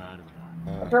beast.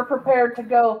 If you're prepared to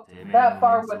go that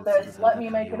far with this, let me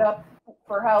make it up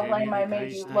for how lame I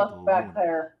made you look back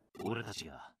there.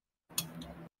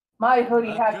 My hoodie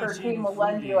hacker team will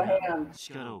lend you a hand.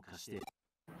 So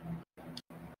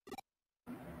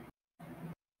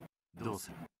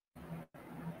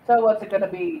what's it gonna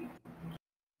be?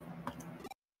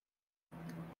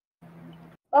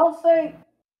 I'll say,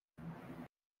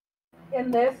 in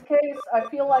this case, I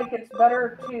feel like it's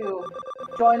better to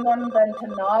join them than to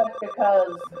not,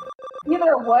 because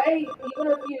either way,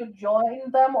 even if you join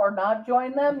them or not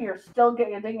join them, you're still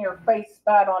getting your face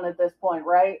spat on at this point,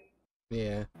 right?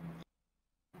 Yeah.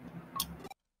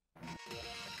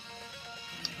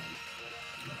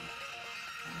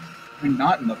 I mean,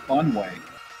 not in the fun way.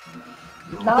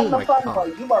 Not in the fun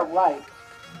way, you are right.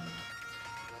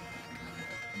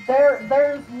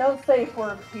 There's no safe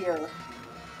words here.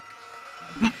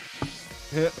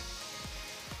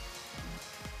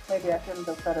 Maybe I shouldn't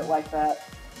have said it like that.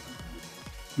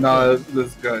 No, this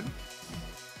is good.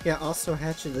 Yeah, also,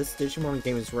 Hatchet, this Digimon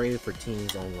game is rated for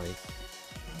teens only.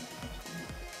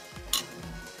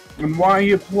 And why are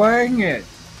you playing it?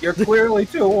 You're clearly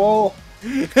too old.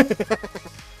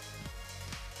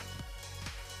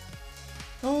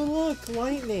 Oh, look,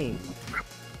 lightning!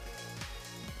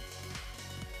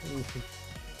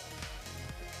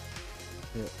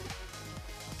 Yeah.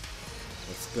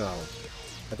 Let's go.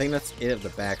 I think that's it of the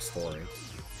backstory.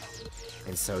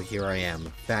 And so here I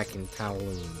am, back in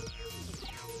Kowloon.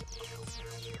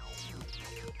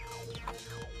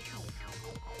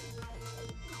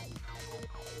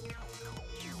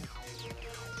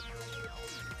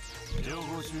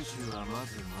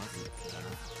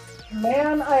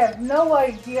 Man, I have no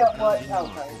idea what...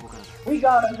 Okay. We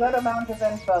got a good amount of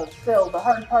info. Still, the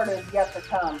hard part is yet to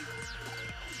come.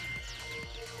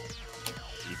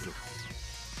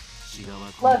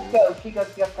 Let's go. She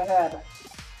goes just ahead.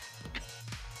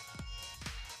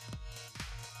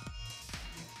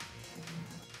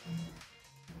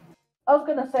 I was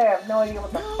gonna say I have no idea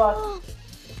what the fuck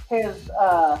his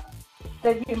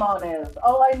Digimon is.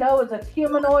 All I know is it's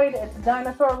humanoid, it's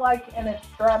dinosaur-like, and it's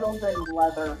straddled in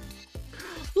leather.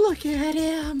 Look at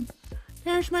him!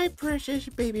 There's my precious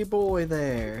baby boy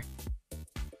there.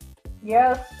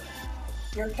 Yes,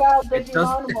 your child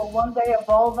Digimon will one day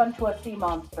evolve into a sea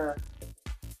monster.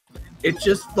 It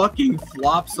just fucking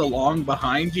flops along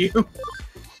behind you.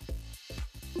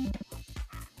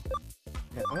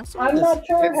 I'm not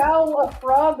sure how a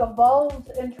frog evolves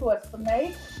into a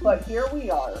snake, but here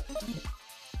we are.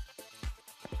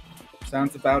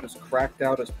 Sounds about as cracked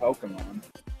out as Pokemon.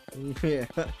 Yeah.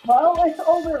 Well, it's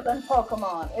older than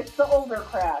Pokemon. It's the older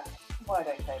crack. Why'd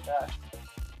I say that?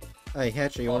 Hey,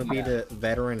 Hatchet, you want to be the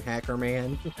veteran hacker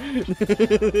man?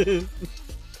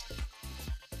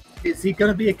 Is he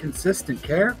gonna be a consistent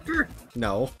character?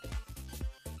 No.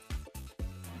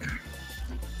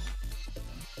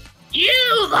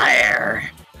 You there!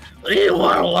 Do you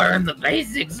want to learn the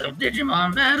basics of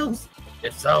Digimon battles?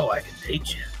 If so, I can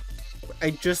teach you.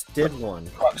 I just did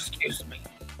one. Oh, excuse me.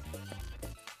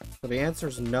 So the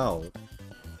answer's no.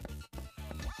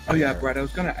 Oh yeah, Brett, I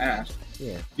was gonna ask.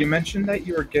 Yeah. You mentioned that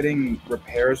you were getting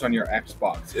repairs on your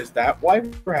Xbox. Is that why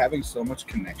we're having so much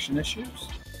connection issues?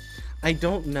 I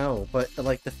don't know, but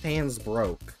like the fans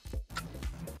broke.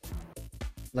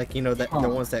 Like, you know, that the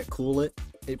ones that cool it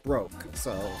broke,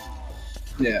 so...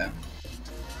 Yeah.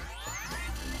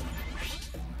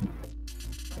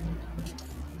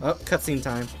 Oh, cutscene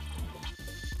time.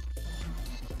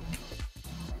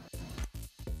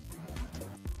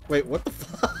 Wait, what the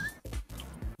fuck?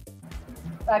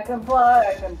 I can fly,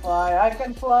 I can fly, I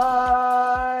can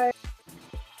fly!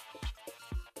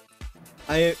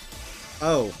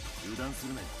 Oh.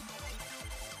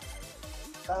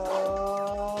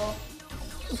 Oh...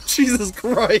 Jesus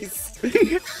Christ!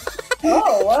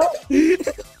 Oh, what?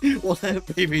 Well, that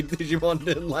baby Digimon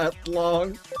didn't last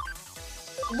long.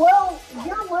 Well,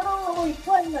 you're literally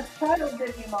playing a child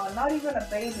Digimon, not even a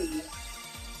baby.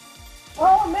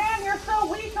 Oh man, you're so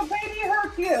weak, a baby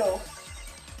hurt you!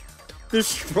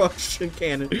 Destruction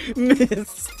cannon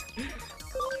missed.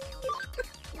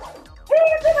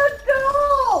 He's an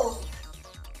adult!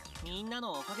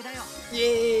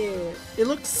 Yeah, it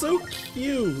looks so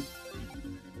cute.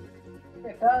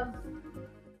 It does.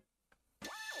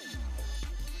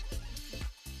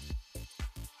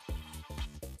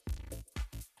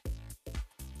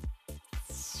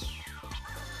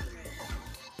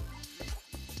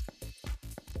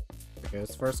 Okay,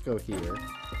 let's first go here.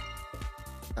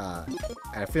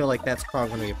 I feel like that's probably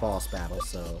gonna be a boss battle,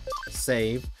 so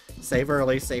save. Save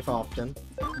early, save often.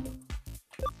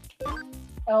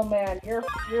 Oh man, your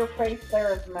face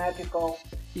there is magical.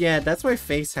 Yeah, that's my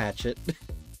face, Hatchet.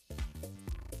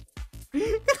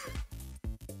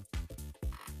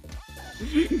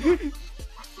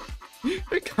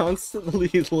 constantly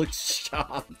looks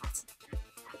shocked.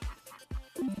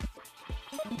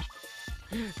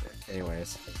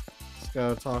 Anyways, let's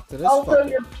go talk to this also, fucker.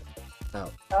 you're...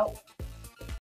 Oh. Oh.